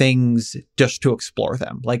exploring things just to explore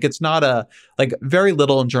them. Like it's not very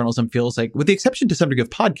little in journalism feels like, with the exception to some degree of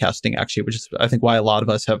podcasting, actually, which is I think why a lot of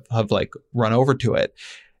us have like run over to it.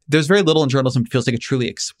 There's very little in journalism that feels like a truly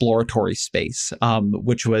exploratory space,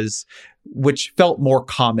 which felt more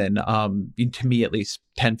common to me at least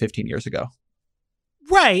 10, 15 years ago.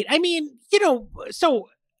 Right. I mean, so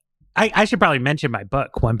I should probably mention my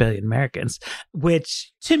book, 1 Billion Americans,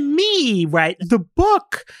 which to me, right, the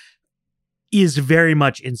book is very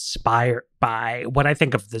much inspired by what I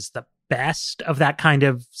think of as the best of that kind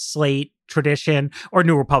of Slate tradition, or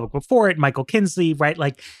New Republic before it, Michael Kinsley, right?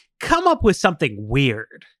 Like, come up with something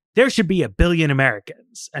weird. There should be 1 billion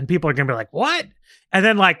Americans. And people are going to be like, what? And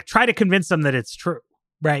then like try to convince them that it's true.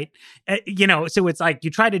 Right. So it's like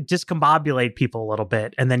you try to discombobulate people a little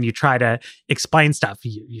bit, and then you try to explain stuff.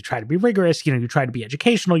 You try to be rigorous, you try to be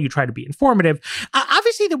educational, you try to be informative.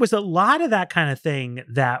 Obviously, there was a lot of that kind of thing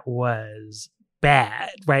that was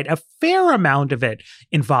bad, right? A fair amount of it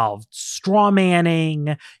involved straw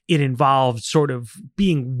manning. It involved sort of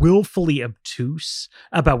being willfully obtuse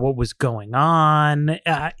about what was going on,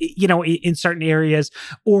 in certain areas,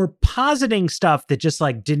 or positing stuff that just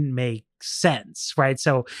like didn't make sense, right?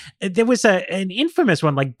 So there was an infamous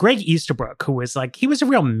one, like Greg Easterbrook, who was like, he was a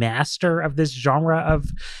real master of this genre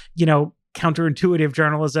of, counterintuitive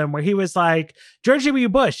journalism, where he was like, George W.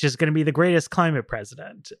 Bush is going to be the greatest climate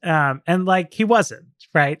president. And like, he wasn't,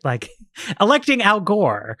 right? Like electing Al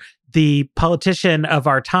Gore, the politician of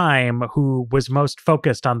our time who was most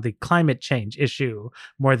focused on the climate change issue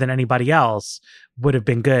more than anybody else, would have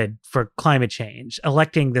been good for climate change.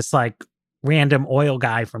 Electing this like random oil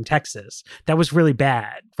guy from Texas, that was really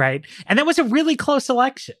bad, right? And that was a really close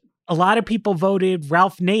election. A lot of people voted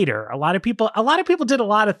Ralph Nader. A lot of people did a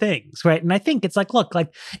lot of things, right? And I think it's like, look,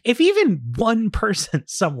 like if even one person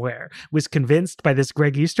somewhere was convinced by this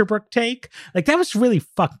Greg Easterbrook take, like that was really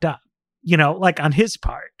fucked up, like on his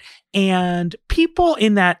part. And people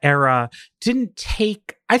in that era didn't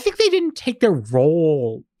take their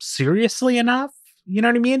role seriously enough. You know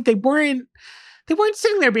what I mean? They weren't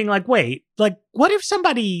sitting there being like, wait, like what if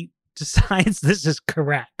somebody decides this is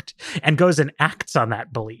correct and goes and acts on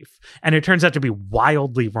that belief, and it turns out to be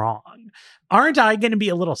wildly wrong, aren't I going to be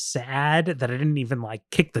a little sad that I didn't even like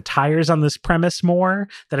kick the tires on this premise more,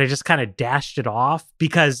 that I just kind of dashed it off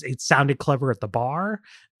because it sounded clever at the bar?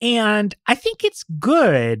 And I think it's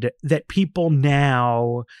good that people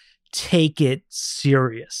now take it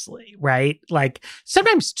seriously, right? Like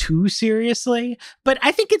sometimes too seriously, but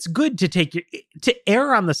I think it's good to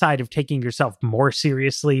err on the side of taking yourself more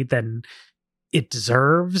seriously than it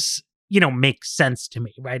deserves, makes sense to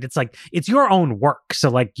me, right? It's like, it's your own work. So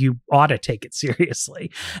like you ought to take it seriously.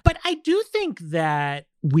 But I do think that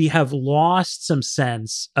we have lost some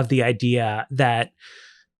sense of the idea that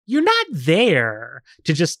you're not there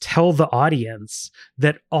to just tell the audience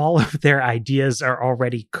that all of their ideas are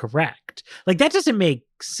already correct. Like that doesn't make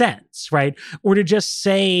sense, right? Or to just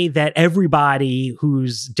say that everybody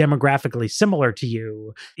who's demographically similar to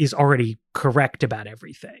you is already correct about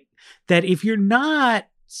everything. That if you're not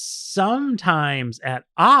sometimes at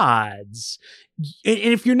odds, and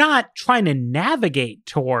if you're not trying to navigate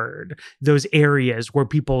toward those areas where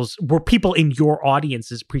people in your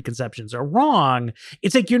audience's preconceptions are wrong,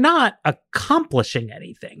 it's like you're not accomplishing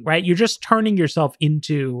anything, right? You're just turning yourself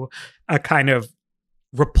into a kind of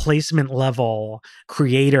replacement level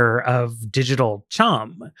creator of digital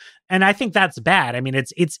chum. And I think that's bad. I mean,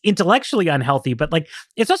 it's intellectually unhealthy, but like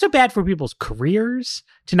it's also bad for people's careers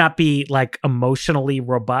to not be like emotionally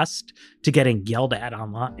robust to getting yelled at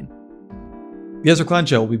online. The Ezra Klein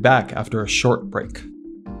Show will be back after a short break.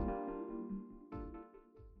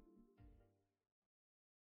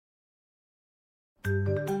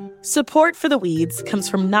 Support for The Weeds comes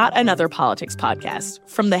from Not Another Politics podcast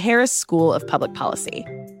from the Harris School of Public Policy.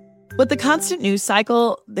 With the constant news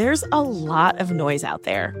cycle, there's a lot of noise out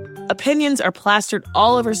there. Opinions are plastered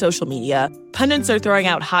all over social media, pundits are throwing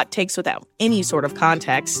out hot takes without any sort of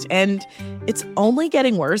context, and it's only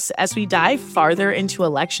getting worse as we dive farther into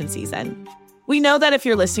election season. We know that if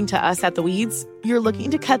you're listening to us at The Weeds, you're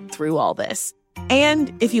looking to cut through all this.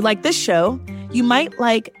 And if you like this show, you might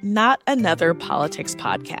like Not Another Politics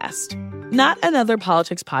podcast. Not Another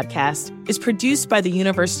Politics podcast is produced by the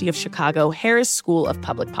University of Chicago Harris School of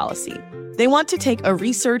Public Policy. They want to take a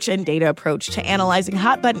research and data approach to analyzing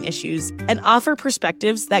hot-button issues and offer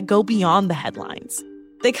perspectives that go beyond the headlines.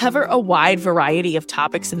 They cover a wide variety of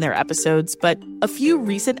topics in their episodes, but a few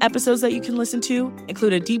recent episodes that you can listen to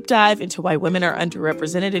include a deep dive into why women are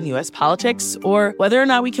underrepresented in U.S. politics or whether or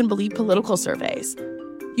not we can believe political surveys.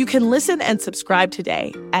 You can listen and subscribe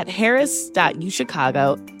today at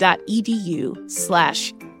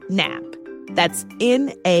harris.uchicago.edu/NAP. That's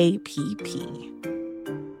NAPP.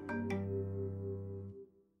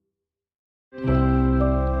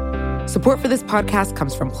 Support for this podcast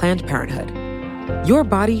comes from Planned Parenthood. Your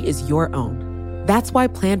body is your own. That's why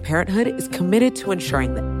Planned Parenthood is committed to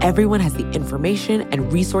ensuring that everyone has the information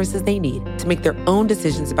and resources they need to make their own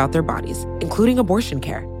decisions about their bodies, including abortion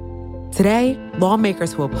care. Today,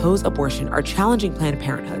 lawmakers who oppose abortion are challenging Planned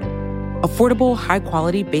Parenthood. Affordable,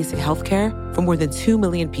 high-quality basic health care for more than 2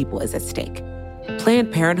 million people is at stake.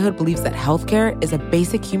 Planned Parenthood believes that health care is a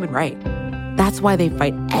basic human right. That's why they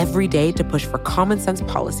fight every day to push for common-sense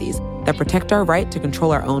policies that protect our right to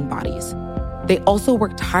control our own bodies. They also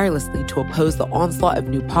work tirelessly to oppose the onslaught of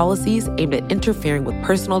new policies aimed at interfering with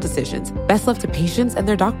personal decisions best left to patients and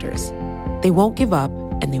their doctors. They won't give up,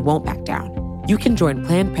 and they won't back down. You can join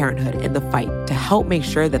Planned Parenthood in the fight to help make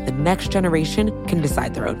sure that the next generation can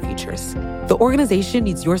decide their own futures. The organization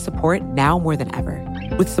needs your support now more than ever.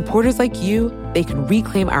 With supporters like you, they can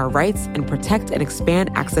reclaim our rights and protect and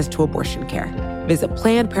expand access to abortion care. Visit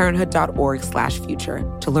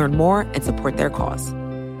PlannedParenthood.org/future to learn more and support their cause.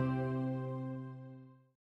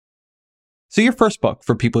 So your first book,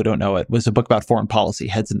 for people who don't know it, was a book about foreign policy,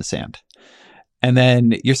 Heads in the Sand. And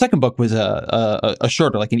then your second book was a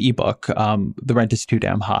shorter, like an ebook, The Rent is Too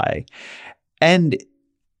Damn High. And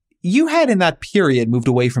you had in that period moved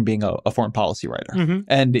away from being a foreign policy writer. Mm-hmm.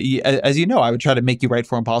 And as you know, I would try to make you write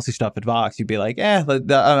foreign policy stuff at Vox. You'd be like,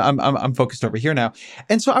 I'm focused over here now.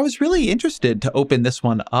 And so I was really interested to open this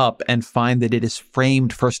one up and find that it is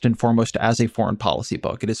framed first and foremost as a foreign policy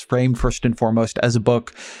book. It is framed first and foremost as a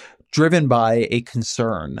book driven by a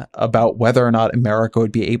concern about whether or not America would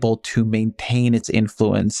be able to maintain its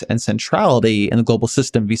influence and centrality in the global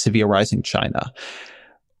system vis-a-vis a rising China.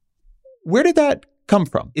 Where did that come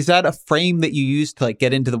from? Is that a frame that you use to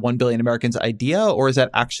get into the 1 billion Americans idea, or is that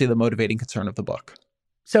actually the motivating concern of the book?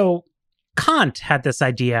 So Kant had this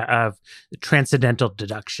idea of transcendental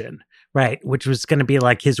deduction, right? Which was going to be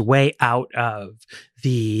like his way out of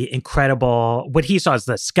the incredible, what he saw as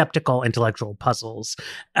the skeptical intellectual puzzles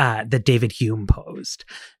that David Hume posed.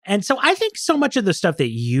 And so I think so much of the stuff that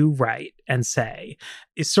you write and say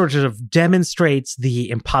is sort of demonstrates the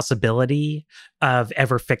impossibility of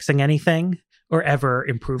ever fixing anything or ever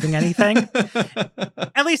improving anything.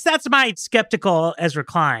 At least that's my skeptical Ezra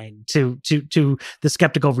Klein to the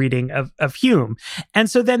skeptical reading of Hume. And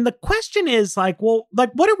so then the question is like, well,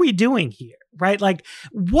 like, what are we doing here? Right? Like,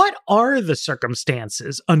 what are the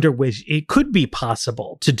circumstances under which it could be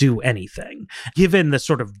possible to do anything, given the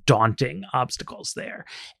sort of daunting obstacles there?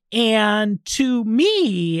 And to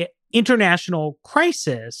me, international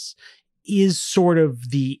crisis is sort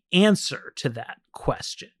of the answer to that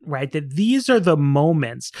question, right? That these are the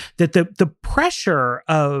moments that the pressure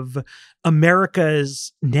of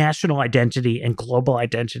America's national identity and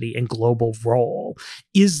global role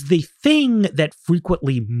is the thing that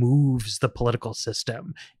frequently moves the political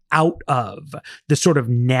system out of the sort of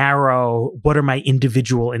narrow, what are my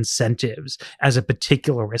individual incentives as a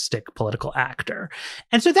particularistic political actor?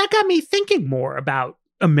 And so that got me thinking more about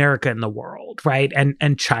America in the world, right?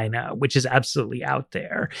 And China, which is absolutely out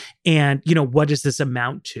there. And, you know, what does this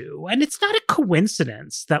amount to? And it's not a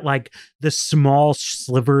coincidence that like the small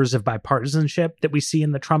slivers of bipartisanship that we see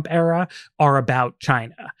in the Trump era are about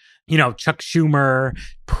China. You know, Chuck Schumer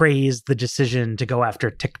praised the decision to go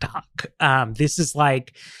after TikTok. This is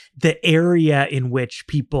like the area in which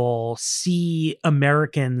people see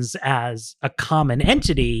Americans as a common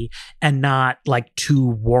entity and not like two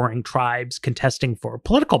warring tribes contesting for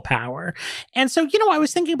political power. And so, you know, I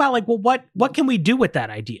was thinking about like, well, what can we do with that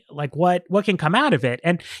idea? Like what can come out of it?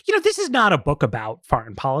 And, you know, this is not a book about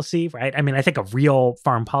foreign policy, right? I mean, I think a real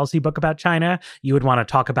foreign policy book about China, you would want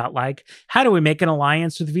to talk about like, how do we make an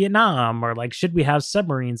alliance with Vietnam? Or like, should we have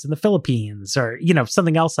submarines in the Philippines? Or, you know,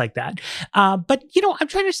 something else like that. But, you know, I'm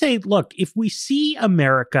trying to say, look, if we see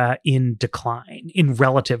America in decline, in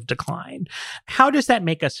relative decline, how does that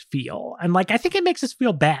make us feel? And like, I think it makes us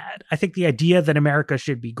feel bad. I think the idea that America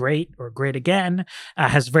should be great or great again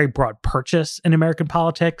has very broad purchase in American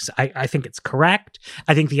politics. I think it's correct.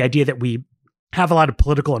 I think the idea that we have a lot of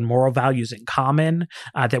political and moral values in common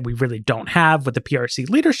that we really don't have with the PRC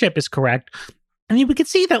leadership is correct. And we could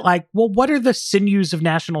see that, like, well, what are the sinews of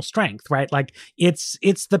national strength, right? Like, it's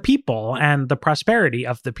the people and the prosperity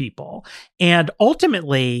of the people. And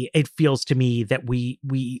ultimately, it feels to me that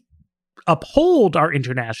we uphold our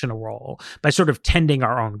international role by sort of tending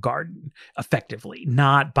our own garden effectively,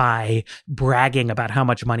 not by bragging about how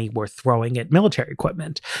much money we're throwing at military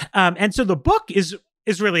equipment. And so the book is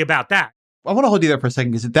really about that. I want to hold you there for a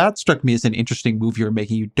second because that struck me as an interesting move you're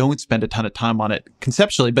making. You don't spend a ton of time on it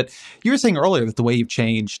conceptually, but you were saying earlier that the way you've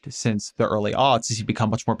changed since the early aughts is you've become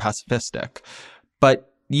much more pacifistic.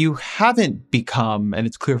 But you haven't become, and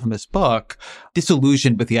it's clear from this book,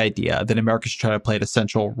 disillusioned with the idea that America should try to play an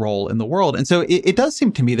essential role in the world. And so it does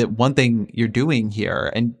seem to me that one thing you're doing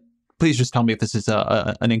here, and please just tell me if this is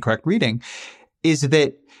an incorrect reading, is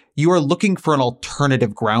that you are looking for an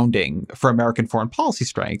alternative grounding for American foreign policy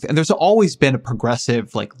strength. And there's always been a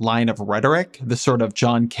progressive like line of rhetoric, the sort of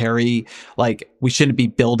John Kerry, like we shouldn't be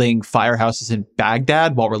building firehouses in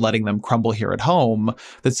Baghdad while we're letting them crumble here at home,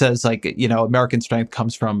 that says like, you know, American strength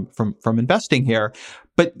comes from investing here.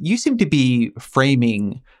 But you seem to be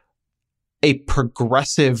framing a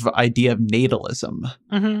progressive idea of natalism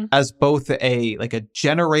as both a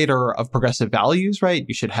generator of progressive values, right?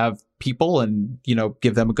 You should have people and, you know,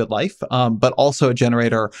 give them a good life, but also a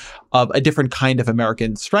generator of a different kind of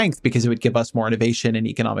American strength because it would give us more innovation and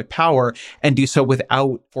economic power and do so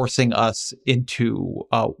without forcing us into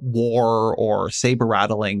war or saber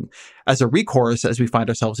rattling as a recourse as we find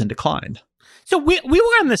ourselves in decline. So we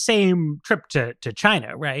were on the same trip to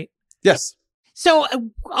China, right? Yes. So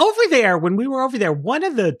over there, when we were over there, one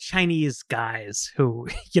of the Chinese guys who,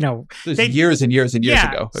 you know, years and years and years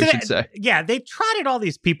ago, I should say. Yeah, they trotted all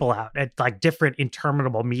these people out at like different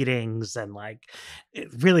interminable meetings and like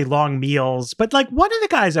really long meals. But like one of the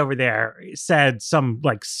guys over there said some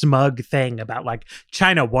like smug thing about like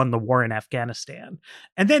China won the war in Afghanistan.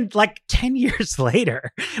 And then like 10 years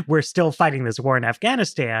later, we're still fighting this war in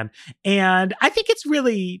Afghanistan. And I think it's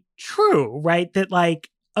really true, right? That like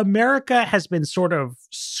America has been sort of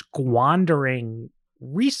squandering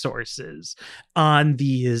resources on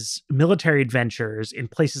these military adventures in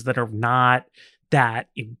places that are not that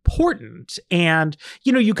important. And,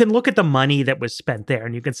 you know, you can look at the money that was spent there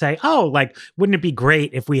and you can say, oh, like, wouldn't it be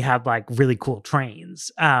great if we had like really cool trains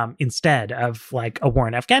instead of like a war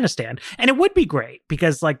in Afghanistan? And it would be great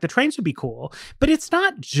because like the trains would be cool, but it's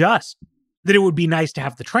not just that it would be nice to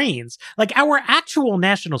have the trains. Like, our actual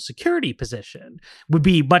national security position would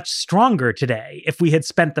be much stronger today if we had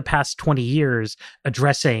spent the past 20 years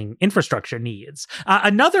addressing infrastructure needs.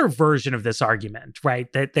 Another version of this argument,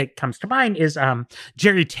 right, that comes to mind is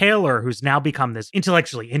Jerry Taylor, who's now become this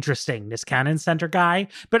intellectually interesting Niskanen Center guy.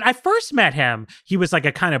 But I first met him, he was like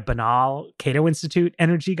a kind of banal Cato Institute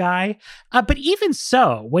energy guy. But even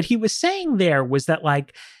so, what he was saying there was that,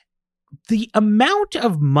 like, the amount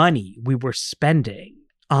of money we were spending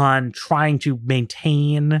on trying to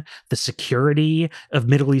maintain the security of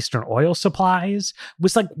Middle Eastern oil supplies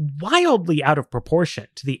was like wildly out of proportion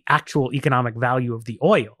to the actual economic value of the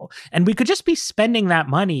oil. And we could just be spending that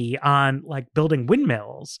money on like building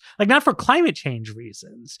windmills, like not for climate change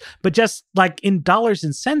reasons, but just like in dollars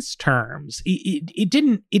and cents terms. It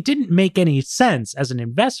didn't make any sense as an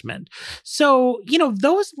investment. So, you know,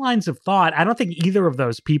 those lines of thought, I don't think either of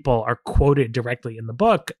those people are quoted directly in the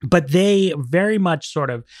book, but they very much sort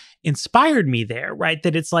of inspired me there, right?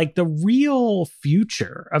 That it's like the real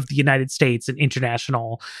future of the United States and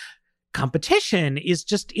international competition is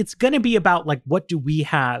just, it's going to be about like, what do we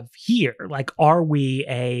have here? Like, are we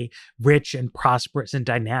a rich and prosperous and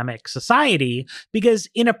dynamic society? Because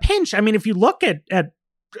in a pinch, I mean, if you look at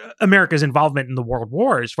America's involvement in the world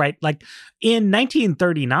wars, right? Like in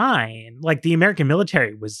 1939, like the American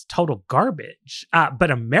military was total garbage, but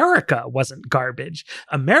America wasn't garbage.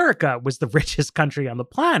 America was the richest country on the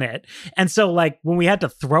planet. And so like when we had to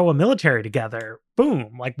throw a military together,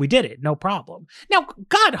 boom, like we did it, no problem. Now,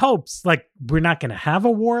 God hopes like we're not going to have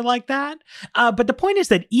a war like that. But the point is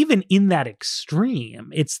that even in that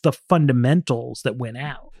extreme, it's the fundamentals that win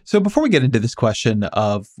out. So before we get into this question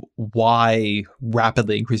of why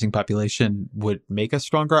rapidly increasing population would make us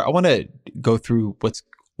stronger, I want to go through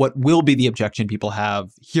what will be the objection people have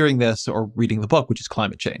hearing this or reading the book, which is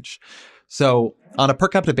climate change. So on a per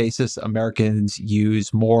capita basis, Americans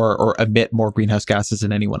use more or emit more greenhouse gases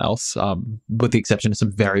than anyone else, with the exception of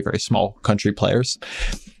some very, very small country players.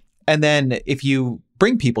 And then if you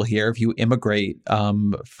bring people here, if you emigrate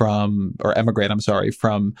from,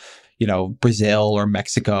 you know, Brazil or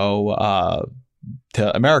Mexico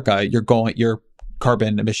to America, your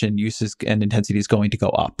carbon emission uses and intensity is going to go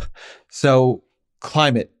up. So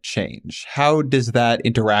climate change, how does that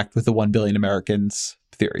interact with the 1 billion Americans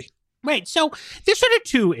theory? Right. So there's sort of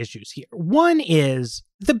two issues here. One is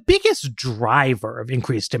the biggest driver of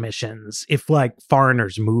increased emissions, if like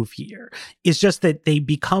foreigners move here, is just that they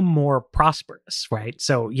become more prosperous, right?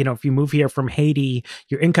 So, you know, if you move here from Haiti,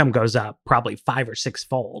 your income goes up probably 5 or 6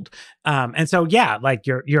 fold. And so, yeah, like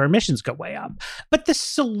your emissions go way up. But the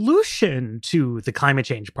solution to the climate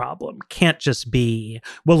change problem can't just be,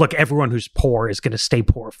 well, look, everyone who's poor is going to stay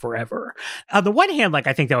poor forever. On the one hand, like,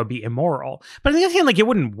 I think that would be immoral. But on the other hand, like, it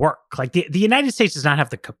wouldn't work. Like, the United States does not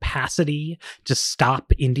have the capacity to stop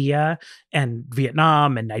India and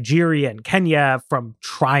Vietnam and Nigeria and Kenya from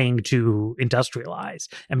trying to industrialize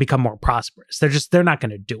and become more prosperous. They're not going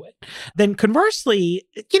to do it. Then conversely,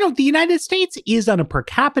 you know, the United States is on a per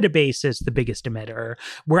capita basis the biggest emitter,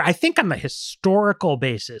 where I think on the historical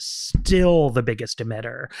basis, still the biggest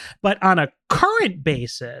emitter. But on a current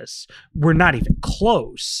basis, we're not even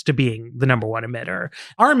close to being the number one emitter.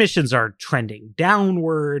 Our emissions are trending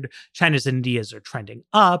downward. China's and India's are trending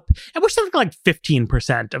up. And we're something like 15%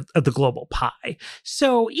 of the global pie.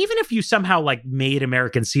 So even if you somehow like made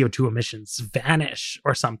American CO2 emissions vanish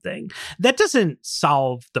or something, that doesn't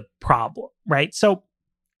solve the problem, right? So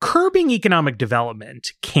curbing economic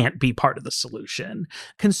development can't be part of the solution.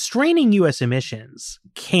 Constraining U.S. emissions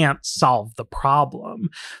can't solve the problem.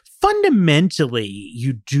 Fundamentally,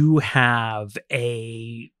 you do have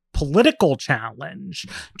a political challenge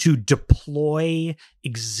to deploy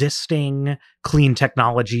existing clean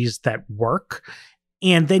technologies that work.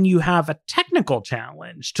 And then you have a technical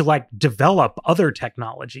challenge to like develop other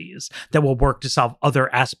technologies that will work to solve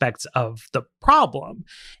other aspects of the problem.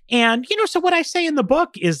 And, you know, so what I say in the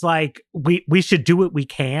book is like, we should do what we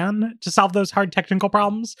can to solve those hard technical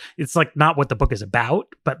problems. It's like not what the book is about,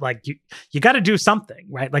 but like you got to do something,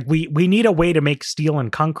 right? Like we need a way to make steel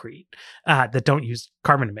and concrete that don't use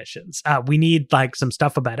carbon emissions. We need like some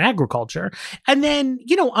stuff about agriculture. And then,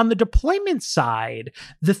 you know, on the deployment side,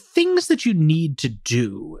 the things that you need to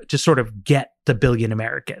do to sort of get the billion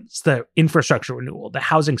Americans, the infrastructure renewal, the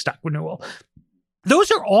housing stock renewal,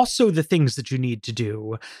 those are also the things that you need to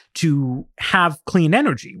do to have clean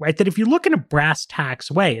energy, right? That if you look in a brass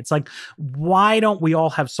tacks way, it's like, why don't we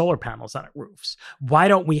all have solar panels on our roofs? Why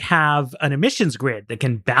don't we have an emissions grid that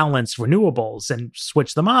can balance renewables and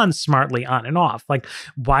switch them on smartly on and off? Like,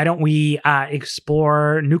 why don't we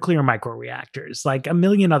explore nuclear microreactors? Like a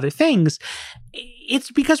million other things. it's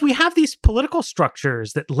because we have these political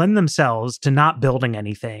structures that lend themselves to not building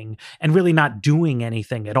anything and really not doing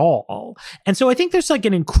anything at all. And so I think there's like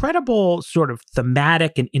an incredible sort of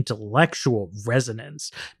thematic and intellectual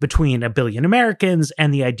resonance between A Billion Americans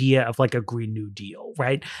and the idea of like a Green New Deal,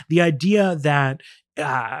 right? The idea that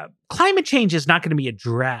climate change is not going to be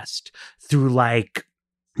addressed through like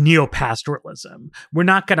neo-pastoralism. We're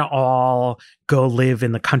not going to all go live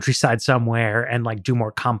in the countryside somewhere and like do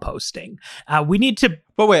more composting. We need to.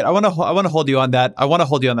 But wait, I want to hold you on that. I want to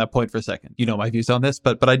hold you on that point for a second. You know my views on this,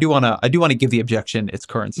 but I do want to give the objection its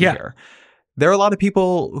currency here. There are a lot of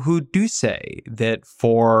people who do say that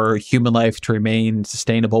for human life to remain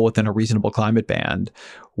sustainable within a reasonable climate band,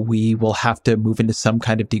 we will have to move into some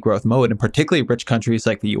kind of degrowth mode, and particularly rich countries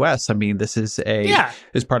like the U.S. I mean, this is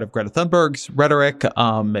is part of Greta Thunberg's rhetoric.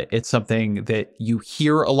 It's something that you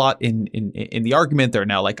hear a lot in the argument. There are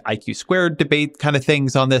now like IQ squared debate kind of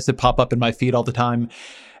things on this that pop up in my feed all the time.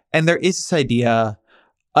 And there is this idea,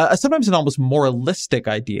 sometimes an almost moralistic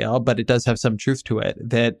idea, but it does have some truth to it,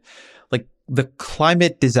 that like the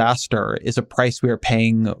climate disaster is a price we are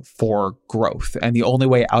paying for growth, and the only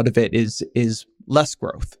way out of it is less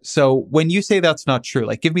growth. So when you say that's not true,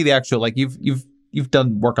 like give me the actual, like you've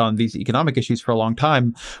done work on these economic issues for a long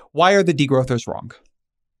time. Why are the degrowthers wrong?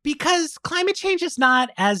 Because climate change is not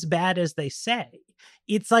as bad as they say.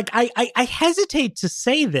 It's like I hesitate to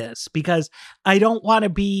say this because I don't want to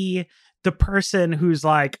be the person who's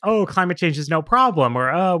like, oh, climate change is no problem,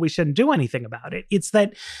 or oh, we shouldn't do anything about it. It's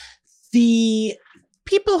that the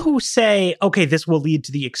people who say, okay, this will lead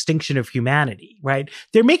to the extinction of humanity, right?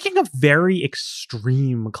 They're making a very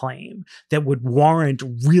extreme claim that would warrant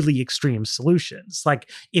really extreme solutions.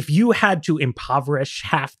 Like if you had to impoverish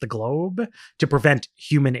half the globe to prevent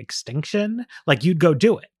human extinction, like you'd go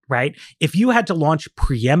do it. Right? If you had to launch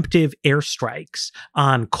preemptive airstrikes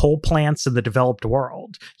on coal plants in the developed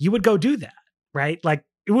world, you would go do that, right? Like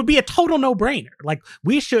it would be a total no-brainer. Like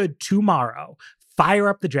we should tomorrow fire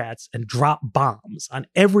up the jets and drop bombs on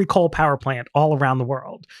every coal power plant all around the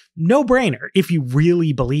world. No brainer if you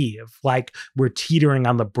really believe like we're teetering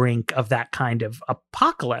on the brink of that kind of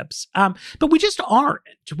apocalypse. But we just aren't.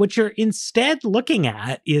 What you're instead looking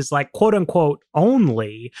at is like, quote unquote,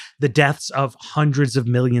 only the deaths of hundreds of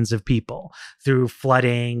millions of people through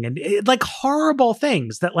flooding and like horrible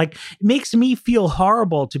things that like makes me feel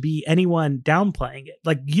horrible to be anyone downplaying it.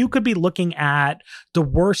 Like you could be looking at the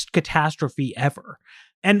worst catastrophe ever.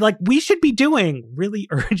 And like we should be doing really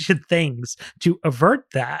urgent things to avert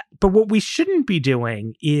that. But what we shouldn't be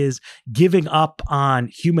doing is giving up on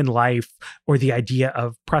human life or the idea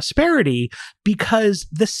of prosperity, because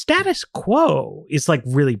the status quo is like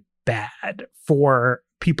really bad for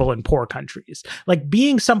people in poor countries. Like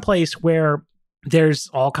being someplace where there's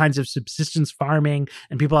all kinds of subsistence farming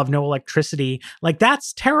and people have no electricity. Like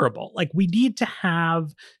that's terrible. Like we need to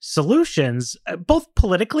have solutions, both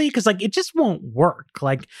politically, because like it just won't work.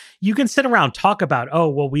 Like you can sit around, talk about, oh,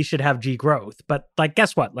 well, we should have degrowth. But like,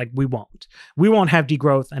 guess what? Like we won't have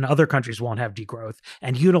degrowth, and other countries won't have degrowth,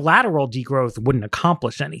 and unilateral degrowth wouldn't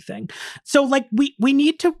accomplish anything. So like we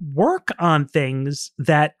need to work on things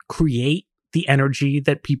that create the energy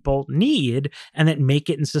that people need and that make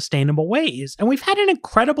it in sustainable ways. And we've had an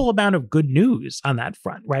incredible amount of good news on that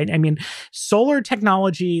front, right? I mean, solar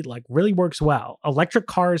technology like really works well. Electric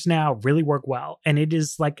cars now really work well. And it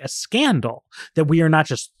is like a scandal that we are not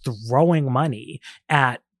just throwing money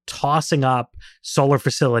at tossing up solar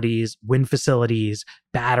facilities, wind facilities,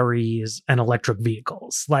 batteries, and electric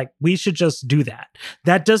vehicles. Like we should just do that.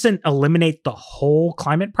 That doesn't eliminate the whole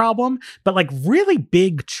climate problem, but like really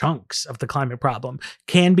big chunks of the climate problem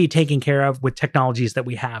can be taken care of with technologies that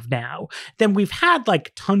we have now. Then we've had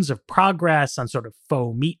like tons of progress on sort of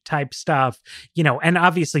faux meat type stuff, you know, and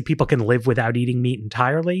obviously people can live without eating meat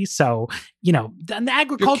entirely. So, you know, the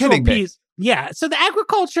agricultural piece. Yeah. So the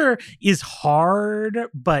agriculture is hard,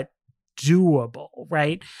 but doable,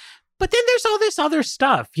 right? But then there's all this other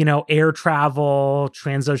stuff, you know, air travel,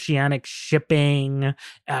 transoceanic shipping,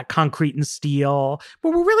 concrete and steel,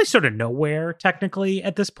 but we're really sort of nowhere technically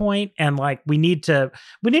at this point. And like, we need to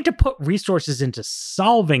put resources into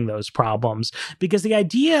solving those problems, because the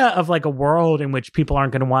idea of like a world in which people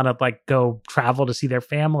aren't going to want to like go travel to see their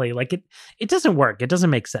family, like it doesn't work. It doesn't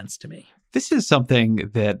make sense to me. This is something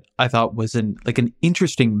that I thought was an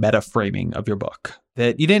interesting meta framing of your book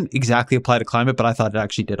that you didn't exactly apply to climate, but I thought it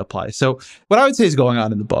actually did apply. So what I would say is going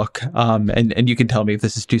on in the book, and you can tell me if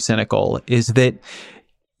this is too cynical, is that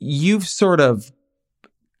you've sort of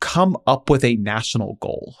come up with a national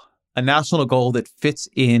goal a national goal that fits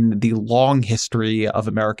in the long history of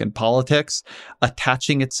American politics,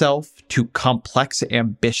 attaching itself to complex,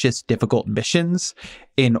 ambitious, difficult missions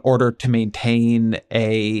in order to maintain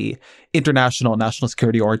a international, national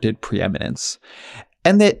security-oriented preeminence.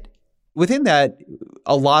 And that within that,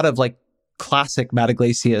 a lot of classic Matt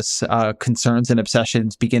Yglesias concerns and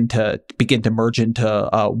obsessions begin to merge into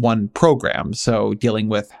one program. So dealing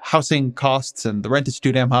with housing costs, and the rent is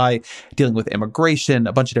too damn high, dealing with immigration,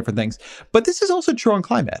 a bunch of different things. But this is also true on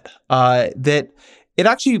climate, that it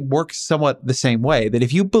actually works somewhat the same way, that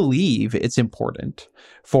if you believe it's important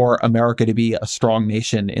for America to be a strong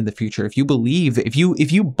nation in the future, if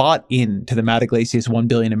you bought into the Matt Yglesias 1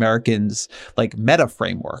 billion Americans meta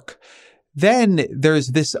framework, then there's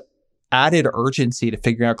this added urgency to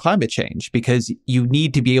figuring out climate change, because you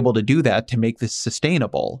need to be able to do that to make this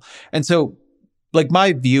sustainable. And so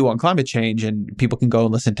my view on climate change, and people can go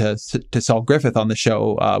and listen to Saul Griffith on the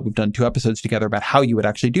show. We've done 2 episodes together about how you would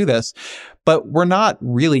actually do this, but we're not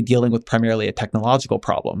really dealing with primarily a technological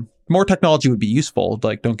problem. More technology would be useful,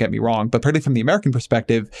 don't get me wrong, but particularly from the American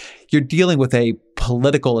perspective, you're dealing with a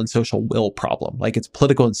political and social will problem. It's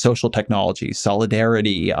political and social technology,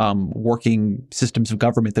 solidarity, working systems of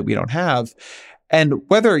government that we don't have. And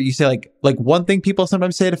whether you say one thing people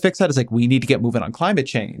sometimes say to fix that is we need to get moving on climate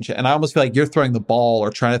change. And I almost feel you're throwing the ball or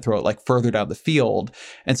trying to throw it further down the field.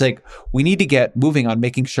 And it's we need to get moving on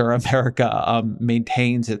making sure America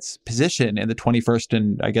maintains its position in the 21st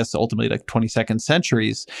and I guess ultimately 22nd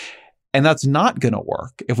centuries. And that's not going to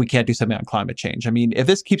work if we can't do something on climate change. I mean, if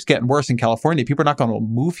this keeps getting worse in California, people are not going to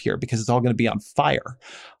move here because it's all going to be on fire.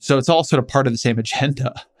 So it's all sort of part of the same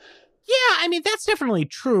agenda. Yeah, I mean, that's definitely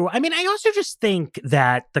true. I mean, I also just think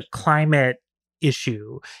that the climate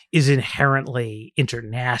issue is inherently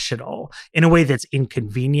international in a way that's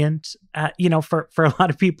inconvenient, for a lot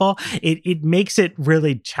of people. It makes it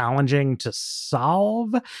really challenging to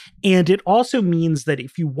solve. And it also means that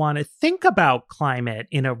if you want to think about climate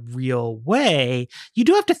in a real way, you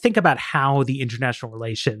do have to think about how the international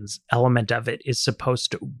relations element of it is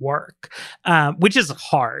supposed to work, which is a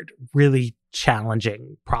hard, really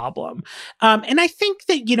challenging problem. And I think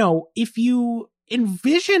that, if you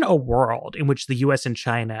envision a world in which the US and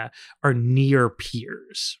China are near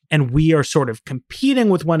peers and we are sort of competing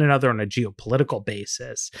with one another on a geopolitical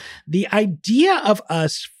basis, the idea of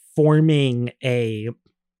us forming a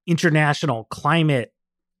international climate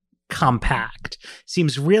compact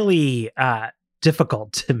seems really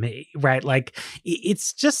difficult to me, right?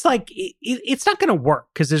 It's just it's not going to work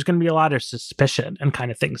because there's going to be a lot of suspicion and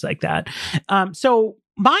kind of things like that. So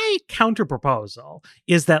my counter proposal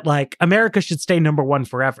is that America should stay number one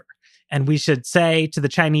forever. And we should say to the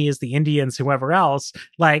Chinese, the Indians, whoever else,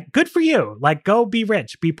 good for you. Go be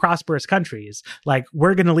rich, be prosperous countries.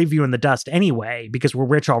 We're going to leave you in the dust anyway because we're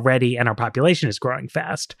rich already and our population is growing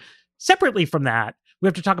fast. Separately from that, we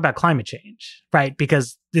have to talk about climate change, right?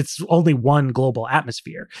 Because it's only one global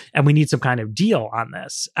atmosphere and we need some kind of deal on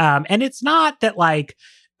this. And it's not that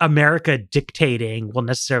America dictating will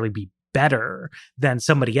necessarily be better than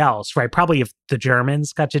somebody else, right? Probably if the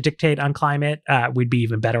Germans got to dictate on climate, we'd be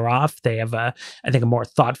even better off. They have I think a more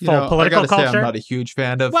thoughtful political culture. I'm not a huge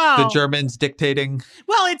fan of the Germans dictating.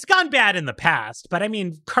 Well, it's gone bad in the past, but I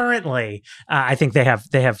mean, currently, I think they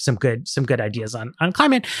have some good ideas on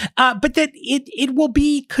climate. But that it will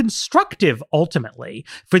be constructive ultimately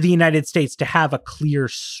for the United States to have a clear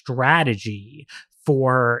strategy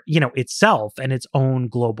for, itself and its own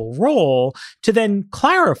global role, to then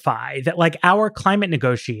clarify that our climate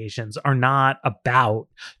negotiations are not about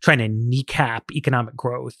trying to kneecap economic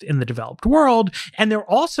growth in the developed world. And they're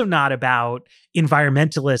also not about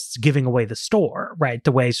environmentalists giving away the store, right?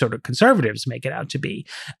 The way sort of conservatives make it out to be.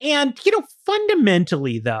 And,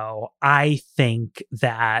 fundamentally, though, I think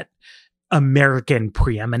that American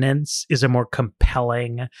preeminence is a more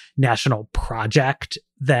compelling national project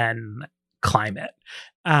than climate.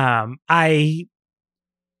 I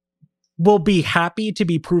will be happy to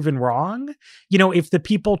be proven wrong. If the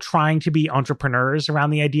people trying to be entrepreneurs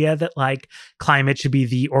around the idea that climate should be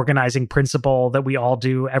the organizing principle that we all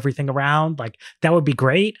do everything around, that would be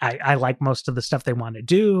great. I like most of the stuff they want to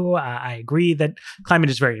do. I agree that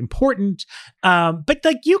climate is very important. But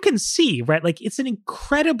you can see, right? It's an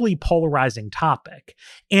incredibly polarizing topic.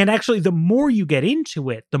 And actually, the more you get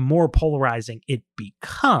into it, the more polarizing it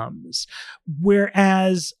becomes.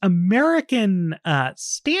 Whereas American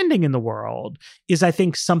standing in the world is, I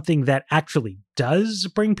think, something that actually does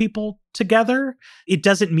bring people together. It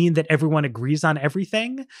doesn't mean that everyone agrees on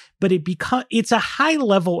everything, but it's a high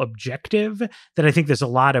level objective that I think there's a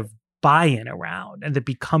lot of buy-in around and that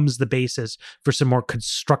becomes the basis for some more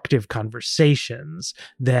constructive conversations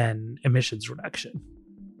than emissions reduction.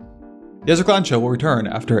 The Ezra Klein Show will return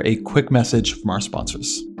after a quick message from our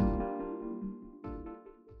sponsors.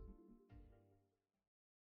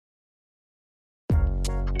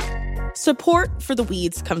 Support for The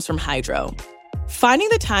Weeds comes from Hydro. Finding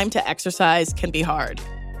the time to exercise can be hard.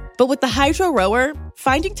 But with the Hydro Rower,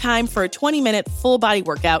 finding time for a 20-minute full-body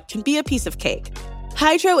workout can be a piece of cake.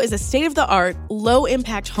 Hydro is a state-of-the-art,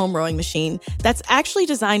 low-impact home rowing machine that's actually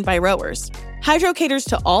designed by rowers. Hydro caters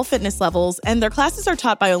to all fitness levels, and their classes are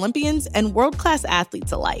taught by Olympians and world-class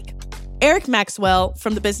athletes alike. Eric Maxwell,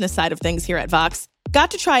 from the business side of things here at Vox,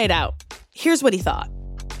 got to try it out. Here's what he thought.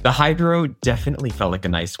 The Hydro definitely felt like a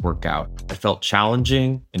nice workout. It felt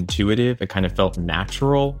challenging, intuitive. It kind of felt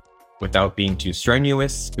natural without being too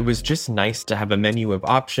strenuous. It was just nice to have a menu of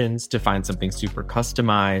options, to find something super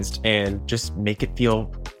customized, and just make it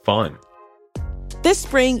feel fun. This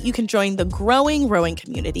spring, you can join the growing rowing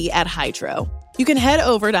community at Hydro. You can head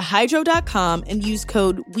over to hydro.com and use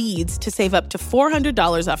code WEEDS to save up to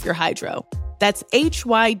 $400 off your Hydro. That's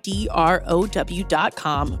HYDROW.com,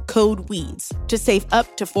 code WEEDS, to save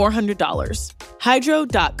up to $400.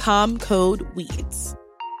 Hydro.com, code WEEDS.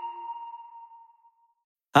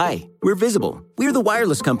 Hi, we're Visible. We're the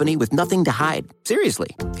wireless company with nothing to hide.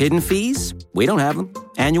 Seriously. Hidden fees? We don't have them.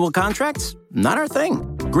 Annual contracts? Not our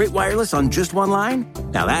thing. Great wireless on just one line?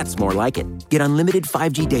 Now that's more like it. Get unlimited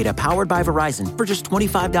 5G data powered by Verizon for just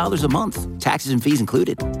 $25 a month. Taxes and fees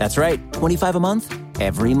included. That's right, $25 a month,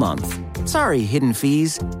 every month. Sorry, hidden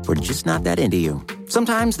fees. We're just not that into you.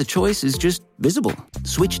 Sometimes the choice is just Visible.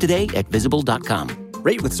 Switch today at Visible.com.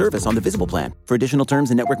 Rate with service on the Visible plan. For additional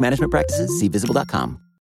terms and network management practices, see Visible.com.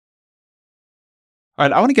 All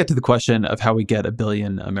right, I want to get to the question of how we get 1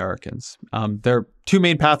 billion Americans. There are two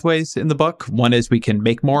main pathways in the book. One is we can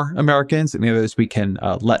make more Americans, and the other is we can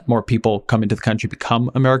let more people come into the country become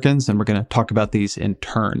Americans, and we're going to talk about these in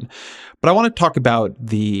turn. But I want to talk about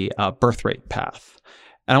the birth rate path,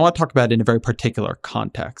 and I want to talk about it in a very particular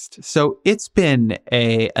context. So it's been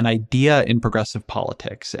an idea in progressive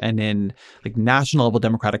politics and in like national level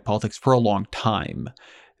democratic politics for a long time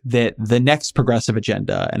that the next progressive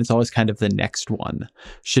agenda, and it's always kind of the next one,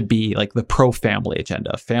 should be like the pro-family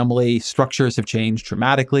agenda. Family structures have changed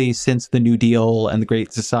dramatically since the New Deal and the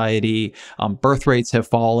Great Society. Birth rates have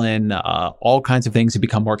fallen. All kinds of things have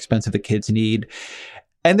become more expensive that kids need.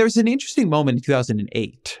 And there's an interesting moment in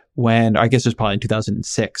 2008 when, I guess it was probably in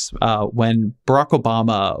 2006, when Barack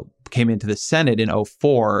Obama came into the Senate in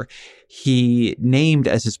 2004, he named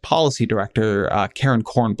as his policy director Karen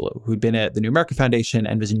Kornblue, who'd been at the New America Foundation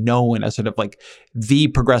and was known as sort of like the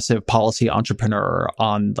progressive policy entrepreneur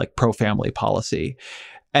on like pro-family policy.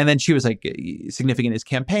 And then she was like significant in his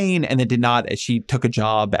campaign, and then did not, as she took a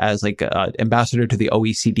job as like ambassador to the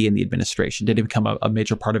OECD in the administration, didn't become a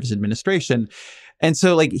major part of his administration. And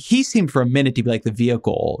so like he seemed for a minute to be like the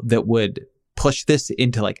vehicle that would push this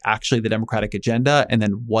into like actually the Democratic agenda, and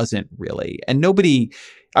then wasn't really. And nobody,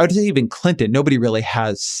 I would say even Clinton, nobody really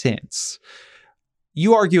has since.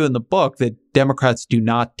 You argue in the book that Democrats do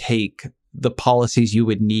not take the policies you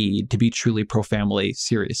would need to be truly pro-family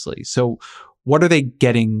seriously. So what are they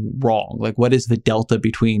getting wrong? Like, what is the delta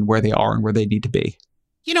between where they are and where they need to be?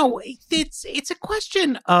 You know, it's a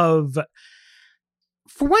question of,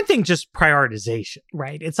 for one thing, just prioritization,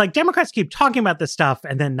 right? It's like Democrats keep talking about this stuff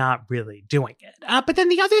and then not really doing it. But then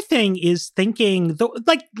the other thing is thinking,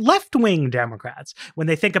 like left-wing Democrats, when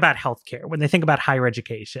they think about healthcare, when they think about higher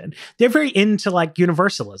education, they're very into like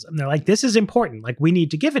universalism. They're like, this is important. Like, we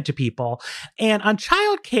need to give it to people. And on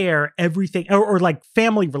childcare, everything, or like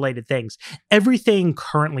family-related things, everything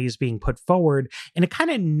currently is being put forward in a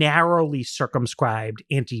kind of narrowly circumscribed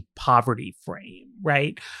anti-poverty frame,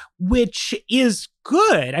 right? Which is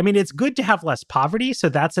good. I mean, it's good to have less poverty, so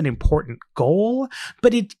that's an important goal,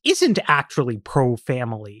 but it isn't actually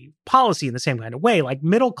pro-family policy in the same kind of way. Like,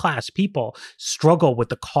 middle-class people struggle with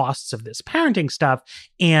the costs of this parenting stuff,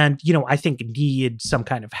 and, you know, I think need some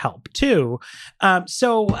kind of help too.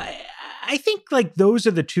 So I think like those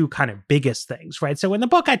are the two kind of biggest things, right? So in the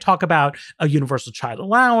book, I talk about a universal child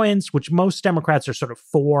allowance, which most Democrats are sort of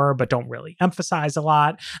for, but don't really emphasize a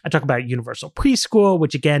lot. I talk about universal preschool,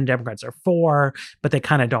 which again, Democrats are for, but they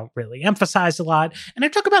kind of don't really emphasize a lot. And I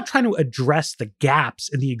talk about trying to address the gaps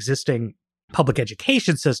in the existing public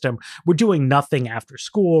education system. We're doing nothing after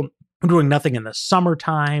school. We're doing nothing in the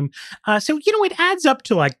summertime. So, you know, it adds up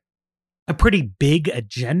to like a pretty big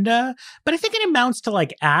agenda, but I think it amounts to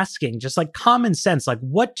like asking just like common sense, like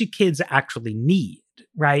what do kids actually need,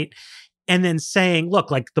 right? and then saying, look,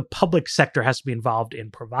 like the public sector has to be involved in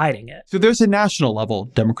providing it. So there's a national level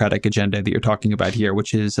Democratic agenda that you're talking about here,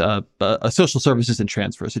 which is a social services and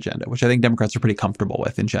transfers agenda, which I think Democrats are pretty comfortable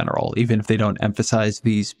with in general, even if they don't emphasize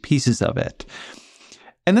these pieces of it.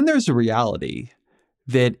 And then there's a reality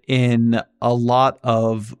that in a lot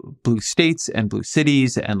of blue states and blue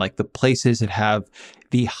cities and like the places that have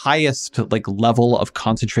the highest like level of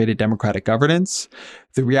concentrated democratic governance,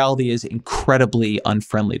 the reality is incredibly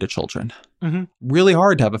unfriendly to children. Mm-hmm. Really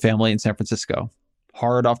hard to have a family in San Francisco.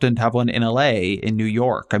 Hard often to have one in LA, in New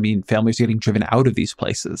York. I mean, families are getting driven out of these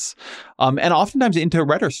places. And oftentimes into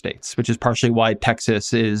redder states, which is partially why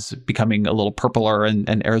Texas is becoming a little purpler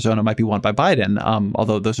and Arizona might be won by Biden,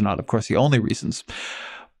 although those are not, of course, the only reasons.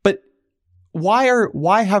 But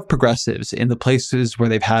why have progressives in the places where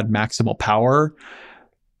they've had maximal power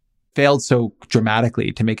failed so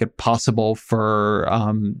dramatically to make it possible for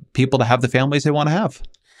people to have the families they want to have?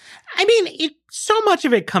 I mean, so much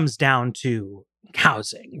of it comes down to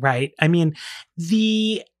housing, right? I mean,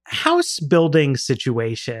 the house building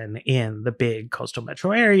situation in the big coastal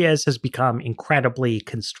metro areas has become incredibly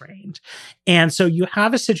constrained. And so you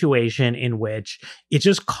have a situation in which it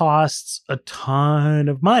just costs a ton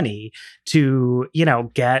of money to,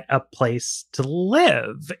 get a place to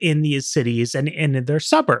live in these cities and in their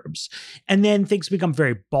suburbs. And then things become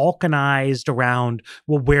very balkanized around,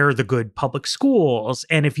 well, where are the good public schools?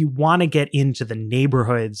 And if you want to get into the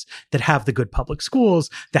neighborhoods that have the good public schools,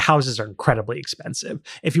 the houses are incredibly expensive.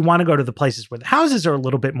 If you want to go to the places where the houses are a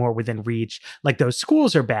little bit more within reach, like those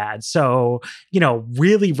schools are bad. So,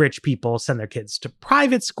 really rich people send their kids to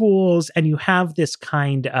private schools. And you have this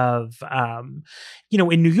kind of,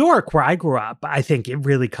 in New York, where I grew up, I think it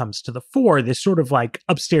really comes to the fore, this sort of like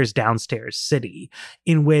upstairs, downstairs city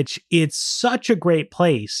in which it's such a great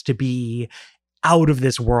place to be out of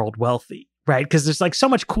this world wealthy. Right. Because there's like so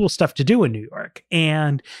much cool stuff to do in New York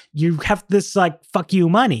and you have this like fuck you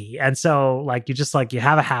money. And so like you just like you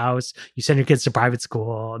have a house, you send your kids to private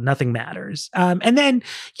school, nothing matters. And then,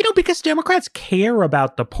 because Democrats care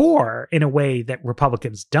about the poor in a way that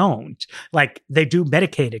Republicans don't, like they do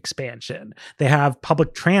Medicaid expansion, they have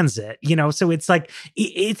public transit, so it's like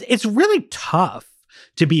it's really tough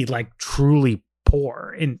to be like truly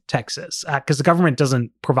poor in Texas because the government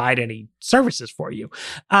doesn't provide any services for you.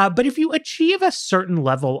 But if you achieve a certain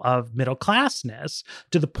level of middle classness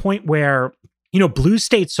to the point where, blue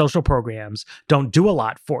state social programs don't do a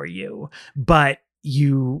lot for you, but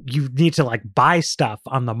you need to like buy stuff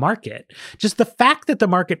on the market. Just the fact that the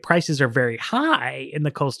market prices are very high in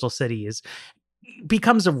the coastal cities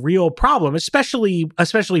becomes a real problem, especially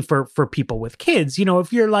for people with kids.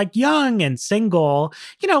 If you're like young and single,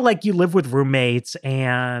 like you live with roommates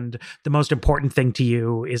and the most important thing to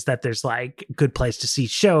you is that there's like a good place to see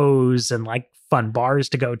shows and like fun bars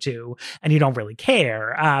to go to, and you don't really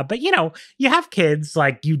care. But you have kids,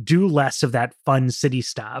 like you do less of that fun city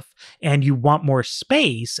stuff and you want more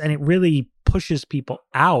space, and it really pushes people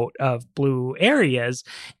out of blue areas.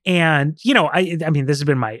 And, I mean, this has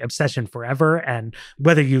been my obsession forever. And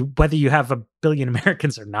whether you have a billion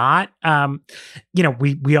Americans or not,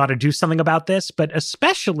 we ought to do something about this. But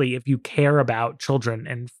especially if you care about children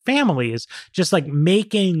and families, just like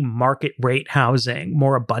making market rate housing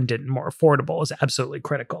more abundant and more affordable is absolutely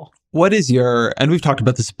critical. What is and we've talked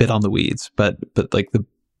about this a bit on The Weeds, but like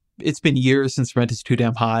it's been years since rent is too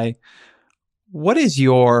damn high. What is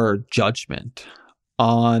your judgment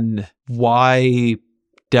on why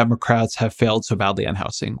Democrats have failed so badly on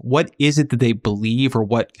housing? What is it that they believe, or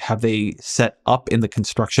what have they set up in the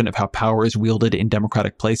construction of how power is wielded in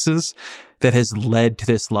Democratic places that has led to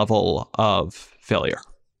this level of failure?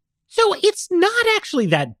 So it's not actually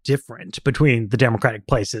that different between the Democratic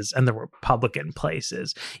places and the Republican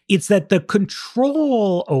places. It's that the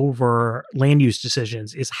control over land use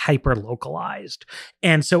decisions is hyper localized.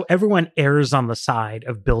 And so everyone errs on the side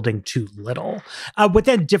of building too little. What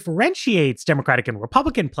then differentiates Democratic and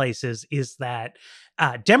Republican places is that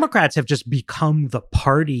Democrats have just become the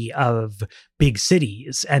party of big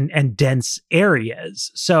cities and dense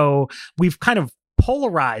areas. So we've kind of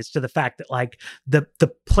polarized to the fact that like the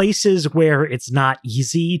places where it's not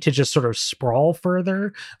easy to just sort of sprawl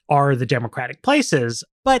further are the Democratic places.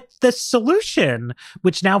 But the solution,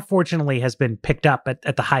 which now fortunately has been picked up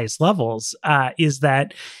at the highest levels, is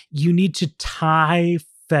that you need to tie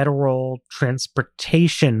federal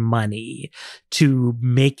transportation money to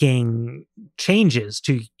making changes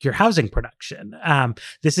to your housing production.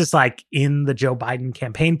 This is like in the Joe Biden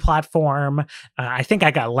campaign platform. I think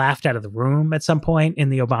I got laughed out of the room at some point in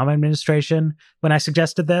the Obama administration when I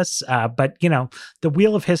suggested this. But, you know, the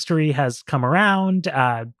wheel of history has come around.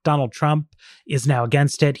 Donald Trump is now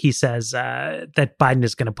against it. He says that Biden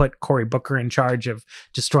is going to put Cory Booker in charge of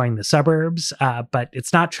destroying the suburbs. But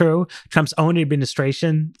it's not true. Trump's own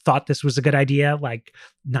administration thought this was a good idea like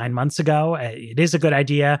 9 months ago. It is a good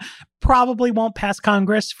idea. Probably won't pass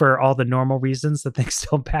Congress for all the normal reasons that things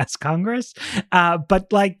don't pass Congress. But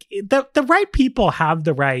like the right people have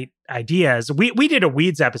the right ideas. We did a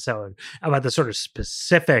Weeds episode about the sort of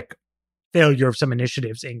specific failure of some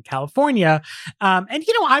initiatives in California. And,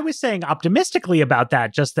 you know, I was saying optimistically about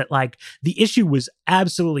that, just that like the issue was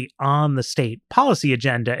absolutely on the state policy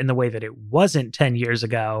agenda in the way that it wasn't 10 years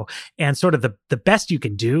ago. And sort of the best you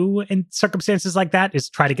can do in circumstances like that is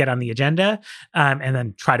try to get on the agenda and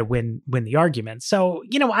then try to win the argument. So,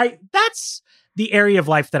 you know, that's the area of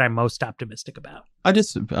life that I'm most optimistic about. I'm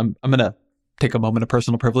going to take a moment of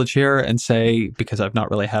personal privilege here and say, because I've not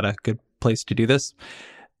really had a good place to do this,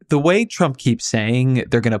 the way Trump keeps saying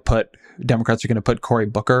Democrats are going to put Cory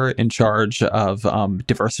Booker in charge of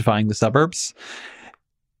diversifying the suburbs.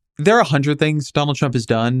 There are 100 things Donald Trump has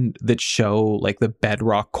done that show like the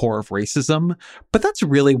bedrock core of racism, but that's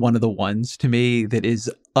really one of the ones to me that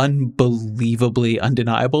is unbelievably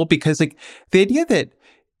undeniable, because like the idea that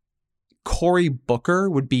Cory Booker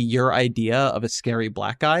would be your idea of a scary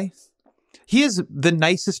black guy. He is the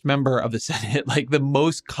nicest member of the Senate, like the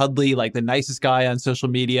most cuddly, like the nicest guy on social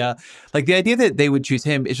media. Like the idea that they would choose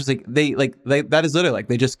him is just like they that is literally like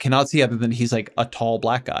they just cannot see other than he's like a tall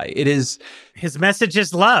black guy. It is his message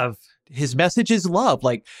is love. His message is love.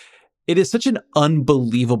 Like it is such an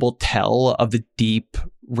unbelievable tell of the deep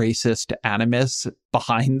racist animus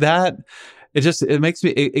behind that.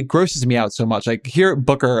 It grosses me out so much. Like here,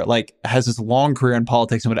 Booker like has this long career in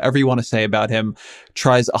politics, and whatever you want to say about him,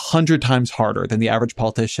 tries 100 times harder than the average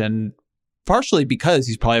politician, partially because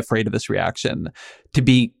he's probably afraid of this reaction, to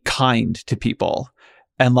be kind to people.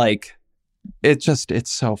 And like,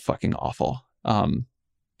 it's so fucking awful.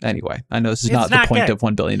 Anyway, I know this is not the point of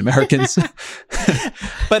 1 billion Americans,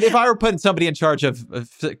 but if I were putting somebody in charge of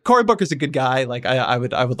Cory Booker's a good guy. Like I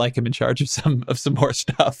would like him in charge of some more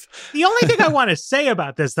stuff. The only thing I want to say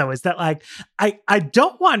about this though is that like I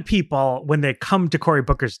don't want people, when they come to Cory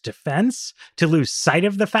Booker's defense, to lose sight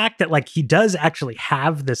of the fact that like he does actually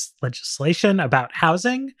have this legislation about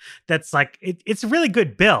housing that's like it's a really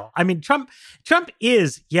good bill. I mean, Trump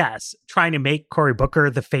is, yes, trying to make Cory Booker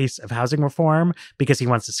the face of housing reform because he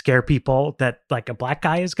wants to scare people that like a black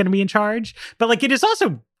guy is going to be in charge. But like it is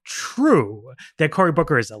also true that Cory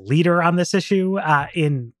Booker is a leader on this issue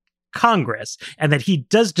in Congress, and that he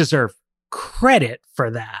does deserve credit for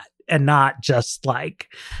that, and not just like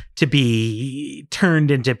to be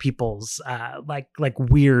turned into people's like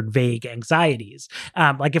weird, vague anxieties.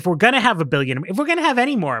 Like if we're going to have if we're going to have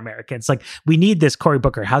any more Americans, like we need this Cory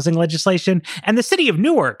Booker housing legislation. And the city of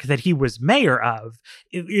Newark that he was mayor of,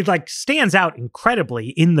 it like stands out incredibly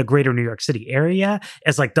in the greater New York City area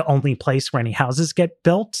as like the only place where any houses get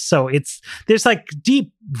built. So there's like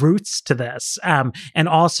deep roots to this. And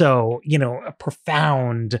also, you know, a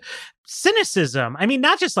profound cynicism. I mean,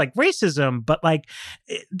 not just like racism, but like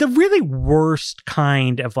the really worst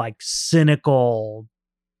kind of like cynical,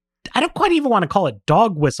 I don't quite even want to call it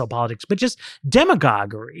dog whistle politics, but just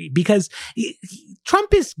demagoguery, because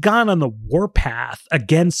Trump has gone on the warpath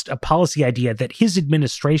against a policy idea that his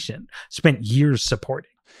administration spent years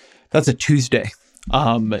supporting. That's a Tuesday.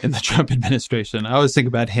 In the Trump administration. I always think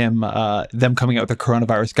about them coming out with the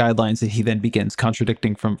coronavirus guidelines that he then begins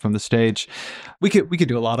contradicting from the stage. We could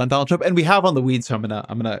do a lot on Donald Trump, and we have on the weeds, so I'm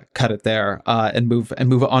gonna cut it there and move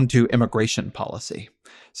on to immigration policy.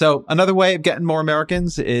 So another way of getting more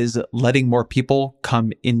Americans is letting more people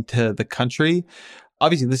come into the country.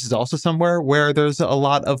 Obviously, this is also somewhere where there's a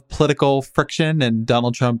lot of political friction, and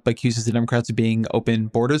Donald Trump accuses the Democrats of being open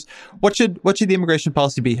borders. What should the immigration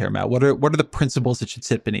policy be here, Matt? What are the principles that should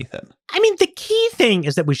sit beneath it? I mean, the key thing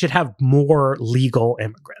is that we should have more legal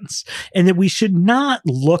immigrants, and that we should not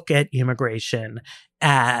look at immigration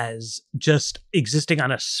as just existing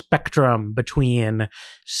on a spectrum between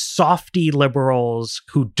softy liberals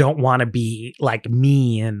who don't want to be like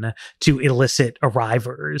mean to illicit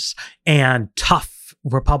arrivals and tough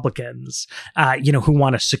Republicans, who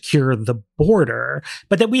want to secure the border,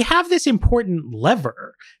 but that we have this important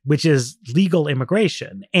lever, which is legal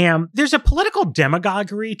immigration. And there's a political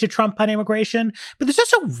demagoguery to Trump on immigration, but there's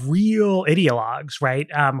also real ideologues, right,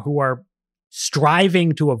 who are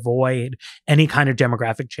striving to avoid any kind of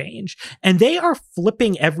demographic change. And they are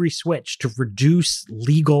flipping every switch to reduce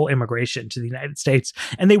legal immigration to the United States.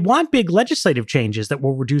 And they want big legislative changes that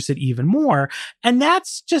will reduce it even more. And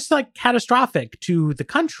that's just like catastrophic to the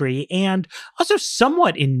country and also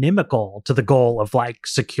somewhat inimical to the goal of like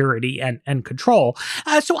security and control.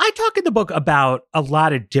 So I talk in the book about a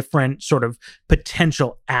lot of different sort of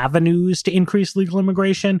potential avenues to increase legal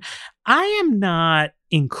immigration. I am not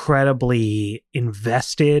incredibly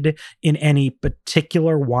invested in any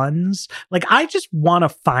particular ones. Like, I just want to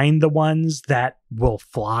find the ones that will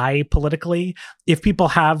fly politically. If people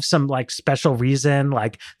have some like special reason,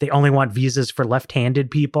 like they only want visas for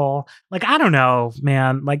left-handed people, like, I don't know,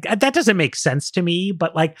 man, like that doesn't make sense to me.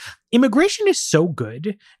 But like, immigration is so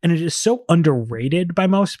good and it is so underrated by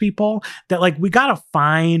most people that like we got to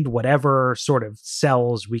find whatever sort of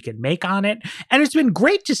sells we can make on it. And it's been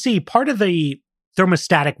great to see part of the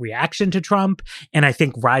thermostatic reaction to Trump, and I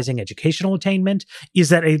think rising educational attainment, is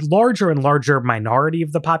that a larger and larger minority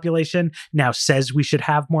of the population now says we should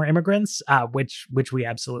have more immigrants, which we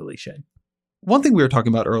absolutely should. One thing we were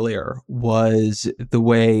talking about earlier was the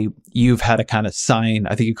way you've had a kind of sign,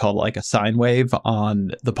 I think you call it like a sine wave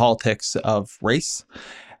on the politics of race.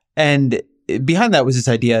 And behind that was this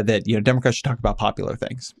idea that, you know, Democrats should talk about popular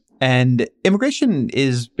things. And immigration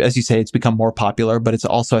is, as you say, it's become more popular, but it's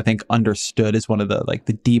also, I think, understood as one of the like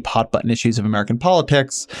the deep hot button issues of American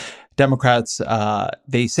politics. Democrats,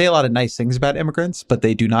 they say a lot of nice things about immigrants, but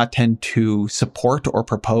they do not tend to support or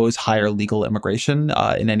propose higher legal immigration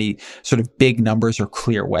in any sort of big numbers or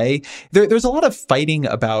clear way. There's a lot of fighting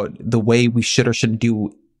about the way we should or shouldn't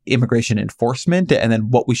do immigration enforcement and then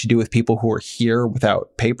what we should do with people who are here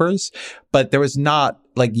without papers. But there was not,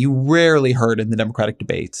 like, you rarely heard in the Democratic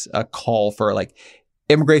debates a call for like,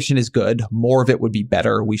 immigration is good, more of it would be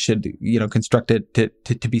better, we should, you know, construct it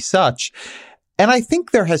to be such. And I think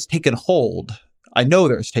there has taken hold, I know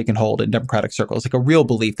there's taken hold in Democratic circles, like a real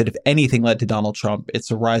belief that if anything led to Donald Trump, it's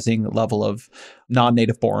a rising level of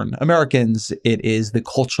non-native born Americans. It is the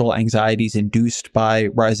cultural anxieties induced by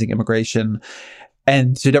rising immigration.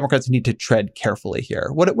 And so Democrats need to tread carefully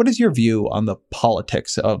here. What is your view on the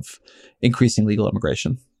politics of increasing legal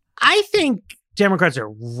immigration? I think Democrats are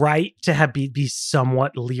right to be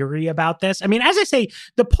somewhat leery about this. I mean, as I say,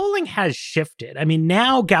 the polling has shifted. I mean,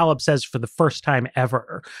 now Gallup says for the first time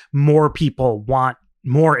ever, more people want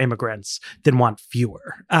more immigrants than want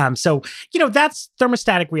fewer. So, you know, that's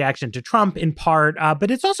thermostatic reaction to Trump in part, but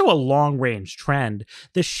it's also a long range trend.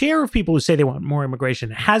 The share of people who say they want more immigration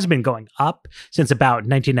has been going up since about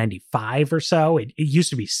 1995 or so. It used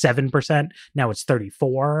to be 7%. Now it's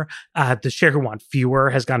 34%. The share who want fewer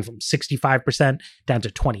has gone from 65% down to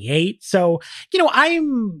 28%. So, you know,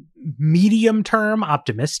 I'm medium term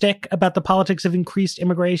optimistic about the politics of increased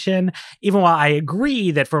immigration, even while I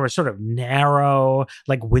agree that from a sort of narrow,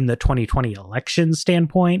 like win the 2020 election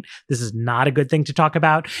standpoint, this is not a good thing to talk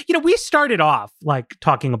about. You know, we started off like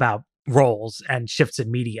talking about roles and shifts in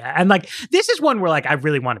media. And like, this is one where like, I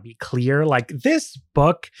really want to be clear. Like, this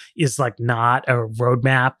book is like not a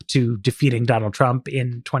roadmap to defeating Donald Trump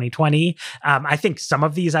in 2020. I think some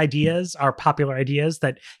of these ideas are popular ideas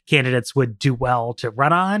that candidates would do well to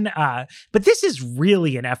run on. But this is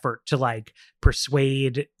really an effort to like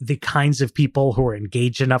persuade the kinds of people who are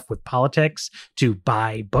engaged enough with politics to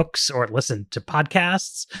buy books or listen to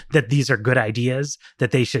podcasts that these are good ideas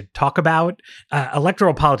that they should talk about.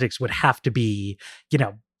 Electoral politics would have to be, you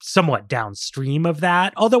know, somewhat downstream of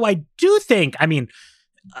that. Although I do think, I mean,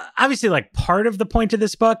 obviously, like, part of the point of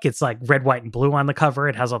this book, it's like red, white, and blue on the cover.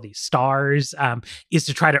 It has all these stars, is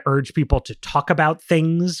to try to urge people to talk about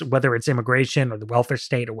things, whether it's immigration or the welfare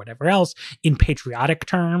state or whatever else, in patriotic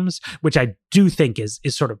terms, which I do think is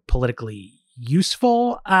sort of politically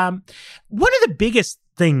useful. One of the biggest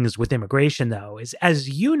things with immigration, though, is, as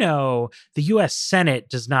you know, the U.S. Senate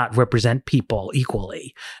does not represent people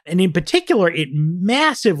equally. And in particular, it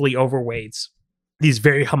massively overweights these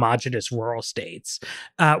very homogenous rural states,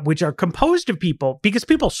 which are composed of people, because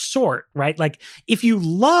people sort, right? Like, if you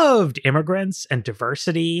loved immigrants and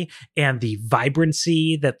diversity and the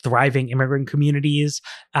vibrancy that thriving immigrant communities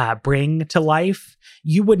bring to life,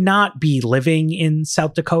 you would not be living in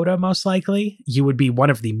South Dakota, most likely. You would be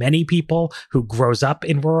one of the many people who grows up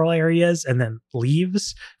in rural areas and then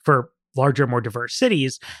leaves for larger, more diverse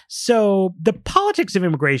cities. So the politics of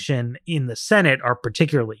immigration in the Senate are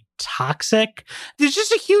particularly toxic. There's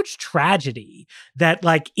just a huge tragedy that,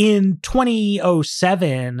 like, in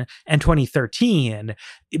 2007 and 2013,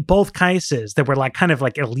 both cases, there were like kind of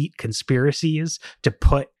like elite conspiracies to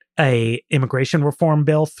put a immigration reform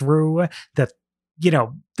bill through that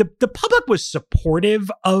the public was supportive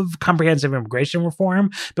of comprehensive immigration reform,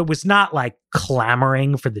 but was not like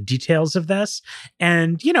clamoring for the details of this.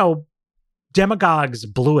 And, demagogues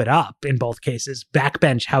blew it up in both cases,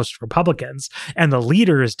 backbench House Republicans, and the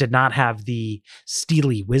leaders did not have the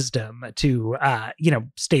steely wisdom to,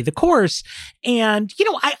 stay the course. And,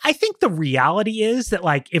 I think the reality is that,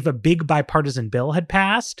 like, if a big bipartisan bill had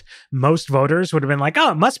passed, most voters would have been like,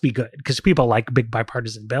 oh, it must be good because people like big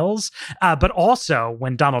bipartisan bills. But also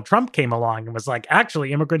when Donald Trump came along and was like,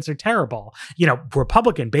 actually, immigrants are terrible,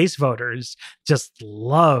 Republican base voters just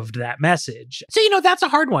loved that message. So, that's a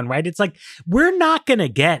hard one, right? It's like, we're not going to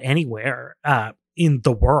get anywhere in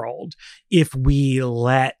the world if we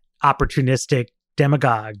let opportunistic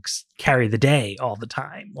demagogues carry the day all the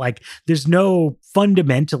time. Like, there's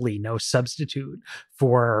fundamentally no substitute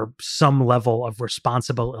for some level of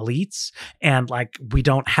responsible elites. And like, we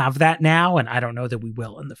don't have that now. And I don't know that we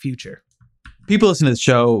will in the future. People listening to the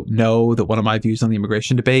show know that one of my views on the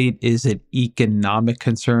immigration debate is that economic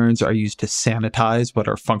concerns are used to sanitize what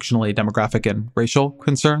are functionally demographic and racial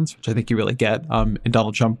concerns, which I think you really get. And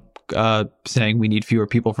Donald Trump saying we need fewer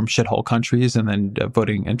people from shithole countries and then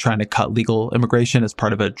voting and trying to cut legal immigration as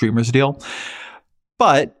part of a Dreamers deal.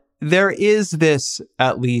 But there is this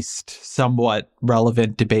at least somewhat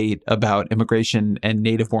relevant debate about immigration and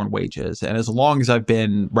native-born wages. And as long as I've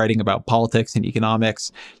been writing about politics and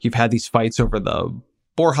economics, you've had these fights over the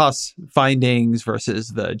Borjas findings versus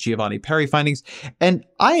the Giovanni Perry findings. And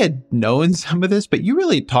I had known some of this, but you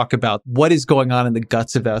really talk about what is going on in the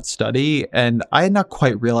guts of that study. And I had not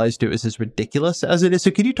quite realized it was as ridiculous as it is.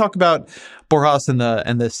 So could you talk about Borjas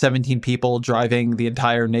and the 17 people driving the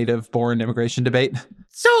entire native-born immigration debate?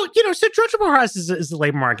 So George Borjas is a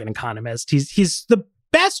labor market economist. He's the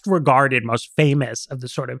best regarded, most famous of the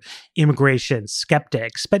sort of immigration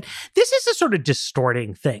skeptics. But this is a sort of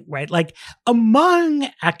distorting thing, right? Like, among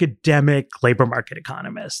academic labor market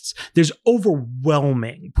economists, there's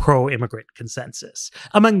overwhelming pro-immigrant consensus.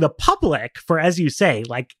 Among the public, for, as you say,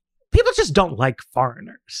 like, people just don't like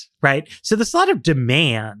foreigners, right? So there's a lot of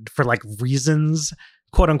demand for like reasons,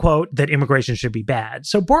 quote unquote, that immigration should be bad.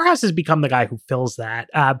 So Borjas has become the guy who fills that.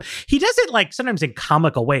 He does it like sometimes in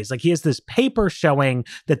comical ways. Like, he has this paper showing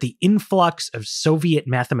that the influx of Soviet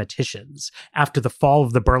mathematicians after the fall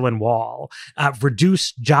of the Berlin Wall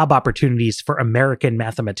reduced job opportunities for American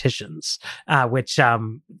mathematicians, which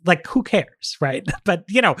like, who cares, right? But,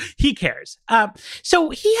 he cares. So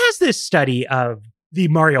he has this study of the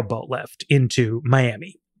Mario boat lift into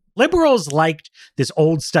Miami. Liberals liked this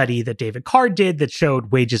old study that David Card did that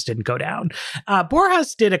showed wages didn't go down.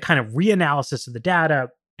 Borjas did a kind of reanalysis of the data.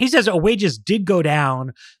 He says wages did go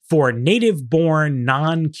down for native-born,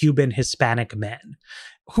 non-Cuban Hispanic men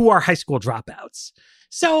who are high school dropouts.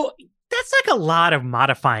 So that's like a lot of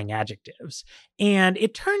modifying adjectives. And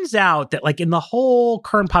it turns out that, like, in the whole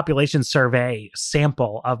current population survey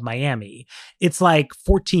sample of Miami, it's like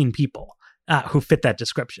 14 people who fit that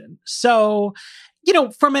description. So,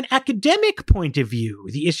 from an academic point of view,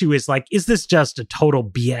 the issue is like, is this just a total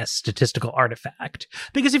BS statistical artifact?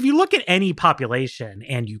 Because if you look at any population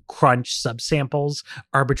and you crunch subsamples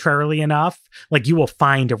arbitrarily enough, like, you will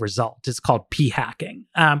find a result. It's called p-hacking.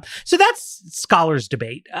 So that's scholars'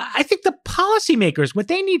 debate. I think the policymakers, what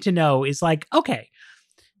they need to know is like, okay,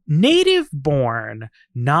 native-born,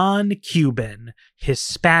 non-Cuban,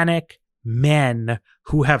 Hispanic men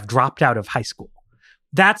who have dropped out of high school.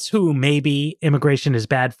 That's who maybe immigration is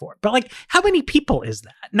bad for. But like, how many people is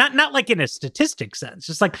that? Not like in a statistic sense,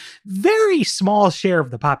 just like very small share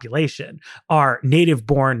of the population are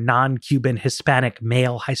native-born, non-Cuban, Hispanic,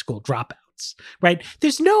 male high school dropouts, right?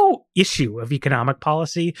 There's no issue of economic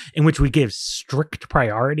policy in which we give strict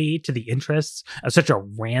priority to the interests of such a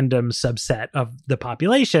random subset of the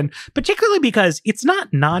population, particularly because it's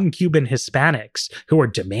not non-Cuban Hispanics who are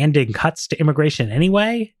demanding cuts to immigration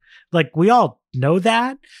anyway. Like, we all know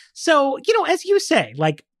that. So, as you say,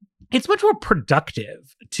 like, it's much more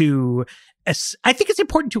productive to, I think it's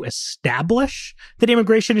important to establish that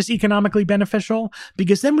immigration is economically beneficial,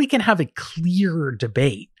 because then we can have a clear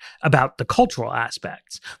debate about the cultural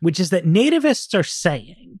aspects, which is that nativists are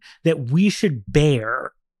saying that we should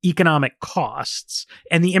bear economic costs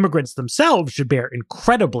and the immigrants themselves should bear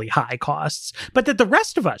incredibly high costs, but that the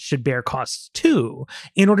rest of us should bear costs too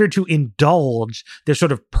in order to indulge their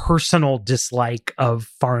sort of personal dislike of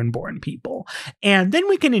foreign-born people. And then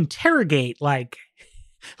we can interrogate, like,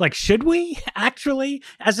 Like, should we actually,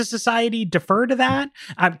 as a society, defer to that?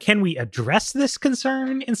 Can we address this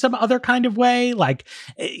concern in some other kind of way? Like,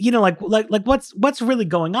 what's really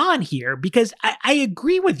going on here? Because I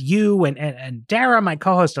agree with you and Dara, my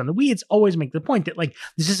co-host on The Weeds, always make the point that like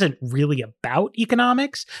this isn't really about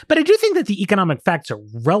economics, but I do think that the economic facts are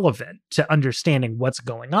relevant to understanding what's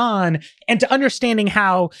going on and to understanding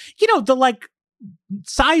how, the like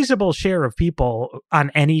sizable share of people on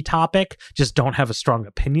any topic just don't have a strong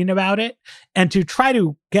opinion about it, and to try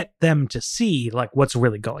to get them to see like what's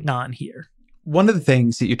really going on here. One of the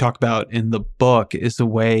things that you talk about in the book is the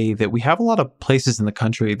way that we have a lot of places in the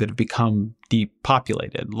country that have become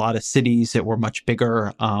depopulated. A lot of cities that were much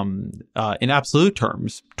bigger in absolute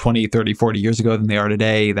terms 20, 30, 40 years ago than they are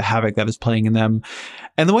today, the havoc that is playing in them,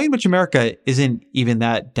 and the way in which America isn't even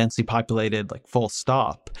that densely populated, like full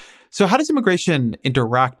stop. So how does immigration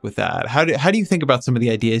interact with that? How do you think about some of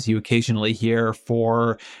the ideas you occasionally hear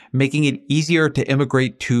for making it easier to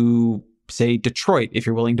immigrate to, say, Detroit, if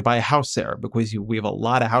you're willing to buy a house there, because we have a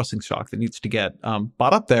lot of housing stock that needs to get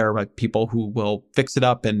bought up there by people who will fix it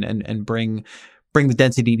up and bring the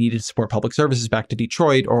density needed to support public services back to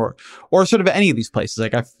Detroit or sort of any of these places.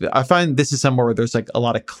 Like I find this is somewhere where there's like a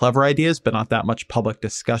lot of clever ideas, but not that much public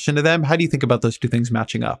discussion of them. How do you think about those two things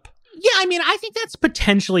matching up? Yeah, I mean, I think that's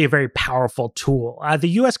potentially a very powerful tool. The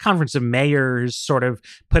U.S. Conference of Mayors sort of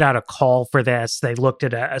put out a call for this. They looked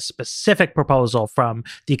at a specific proposal from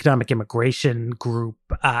the Economic Immigration Group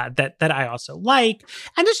that I also like.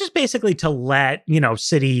 And this is basically to let,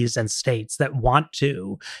 cities and states that want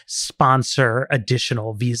to sponsor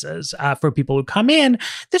additional visas for people who come in.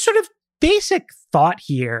 This sort of basic thought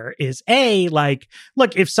here is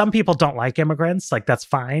look, if some people don't like immigrants, like that's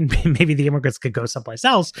fine. Maybe the immigrants could go someplace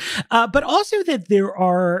else. But also that there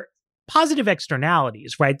are positive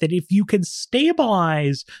externalities, right? That if you can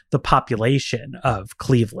stabilize the population of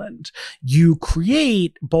Cleveland, you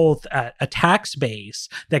create both a tax base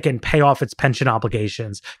that can pay off its pension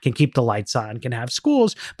obligations, can keep the lights on, can have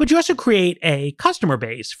schools, but you also create a customer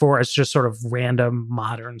base for a just sort of random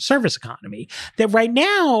modern service economy that right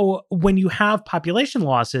now, when you have population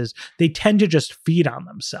losses, they tend to just feed on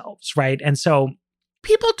themselves, right? And so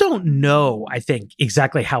people don't know, I think,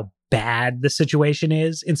 exactly how bad the situation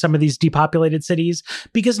is in some of these depopulated cities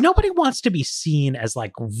because nobody wants to be seen as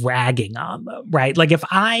like ragging on them, right? Like if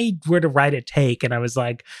I were to write a take and I was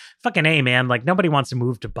like, fucking A, man, like nobody wants to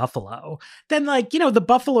move to Buffalo, then like, the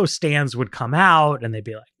Buffalo stands would come out and they'd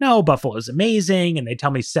be like, no, Buffalo's amazing. And they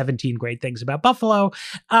tell me 17 great things about Buffalo.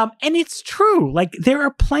 And it's true. Like there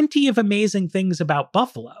are plenty of amazing things about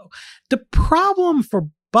Buffalo. The problem for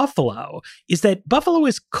Buffalo is that Buffalo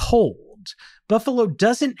is cold. Buffalo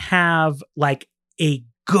doesn't have like a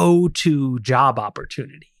go-to job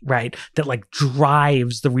opportunity, right? That like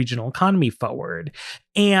drives the regional economy forward.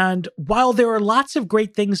 And while there are lots of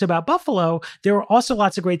great things about Buffalo, there are also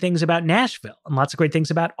lots of great things about Nashville and lots of great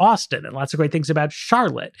things about Austin and lots of great things about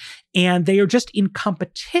Charlotte. And they are just in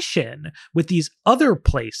competition with these other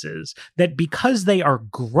places that, because they are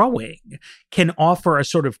growing, can offer a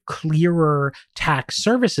sort of clearer tax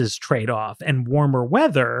services trade-off and warmer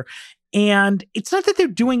weather. And it's not that they're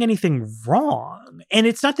doing anything wrong. And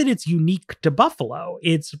it's not that it's unique to Buffalo.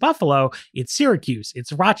 It's Buffalo, it's Syracuse,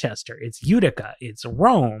 it's Rochester, it's Utica, it's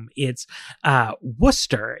Rome, it's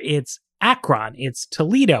Worcester, it's Akron, it's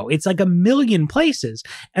Toledo. It's like a million places.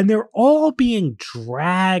 And they're all being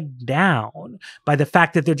dragged down by the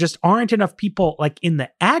fact that there just aren't enough people like in the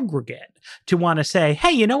aggregate to want to say,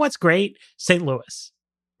 hey, you know what's great? St. Louis,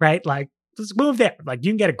 right? Like, let's move there. Like you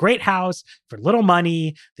can get a great house for little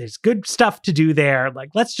money. There's good stuff to do there.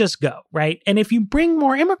 Like, let's just go. Right. And if you bring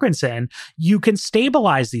more immigrants in, you can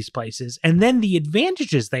stabilize these places. And then the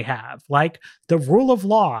advantages they have, like the rule of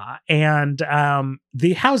law and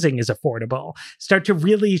the housing is affordable, start to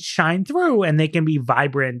really shine through, and they can be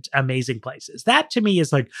vibrant, amazing places. That to me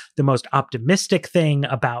is like the most optimistic thing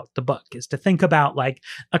about the book, is to think about like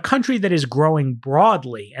a country that is growing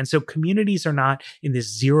broadly. And so communities are not in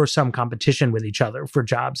this zero-sum competition with each other for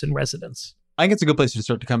jobs and residents. I think it's a good place to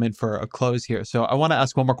start to come in for a close here. So I want to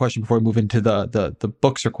ask one more question before we move into the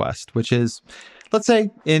book's request, which is, let's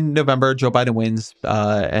say in November, Joe Biden wins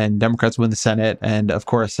and Democrats win the Senate. And of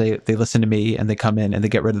course, they listen to me and they come in and they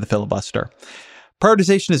get rid of the filibuster.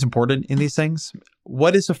 Prioritization is important in these things.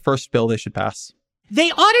 What is the first bill they should pass? They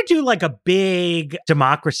ought to do like a big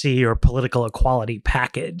democracy or political equality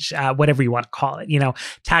package, whatever you want to call it,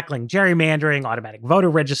 tackling gerrymandering, automatic voter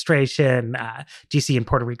registration, DC and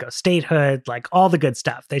Puerto Rico statehood, like all the good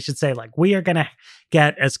stuff. They should say like, we are going to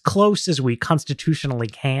get as close as we constitutionally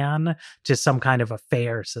can to some kind of a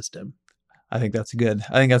fair system. I think that's a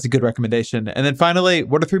good recommendation. And then finally,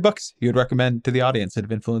 what are 3 books you would recommend to the audience that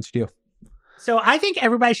have influenced you? So I think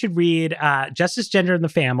everybody should read Justice, Gender, and the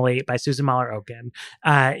Family by Susan Moller-Okin.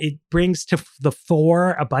 It brings to the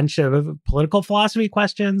fore a bunch of political philosophy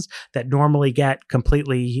questions that normally get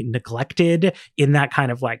completely neglected in that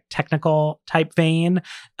kind of like technical type vein.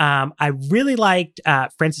 I really liked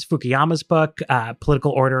Francis Fukuyama's book,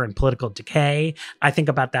 Political Order and Political Decay. I think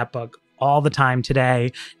about that book all the time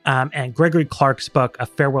today. And Gregory Clark's book, A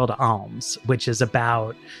Farewell to Alms, which is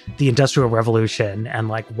about the Industrial Revolution and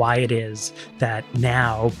like why it is that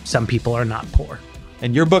now some people are not poor.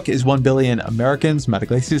 And your book is 1 Billion Americans. Matt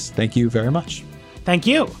Yglesias, thank you very much. Thank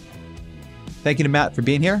you. Thank you to Matt for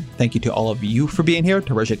being here. Thank you to all of you for being here,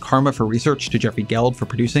 to Rajat Karma for research, to Jeffrey Geld for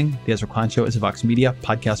producing. The Ezra Klein Show is a Vox Media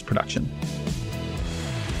podcast production.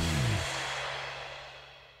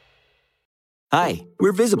 Hi,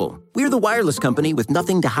 we're Visible. We're the wireless company with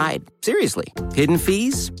nothing to hide. Seriously. Hidden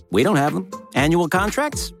fees? We don't have them. Annual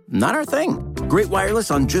contracts? Not our thing. Great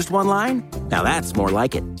wireless on just one line? Now that's more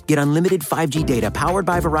like it. Get unlimited 5G data powered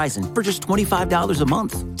by Verizon for just $25 a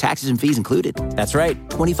month. Taxes and fees included. That's right,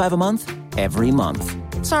 $25 a month, every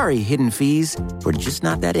month. Sorry, hidden fees. We're just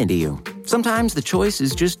not that into you. Sometimes the choice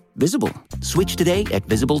is just Visible. Switch today at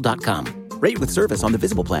Visible.com. Rate with service on the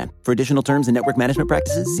Visible plan. For additional terms and network management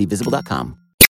practices, see Visible.com.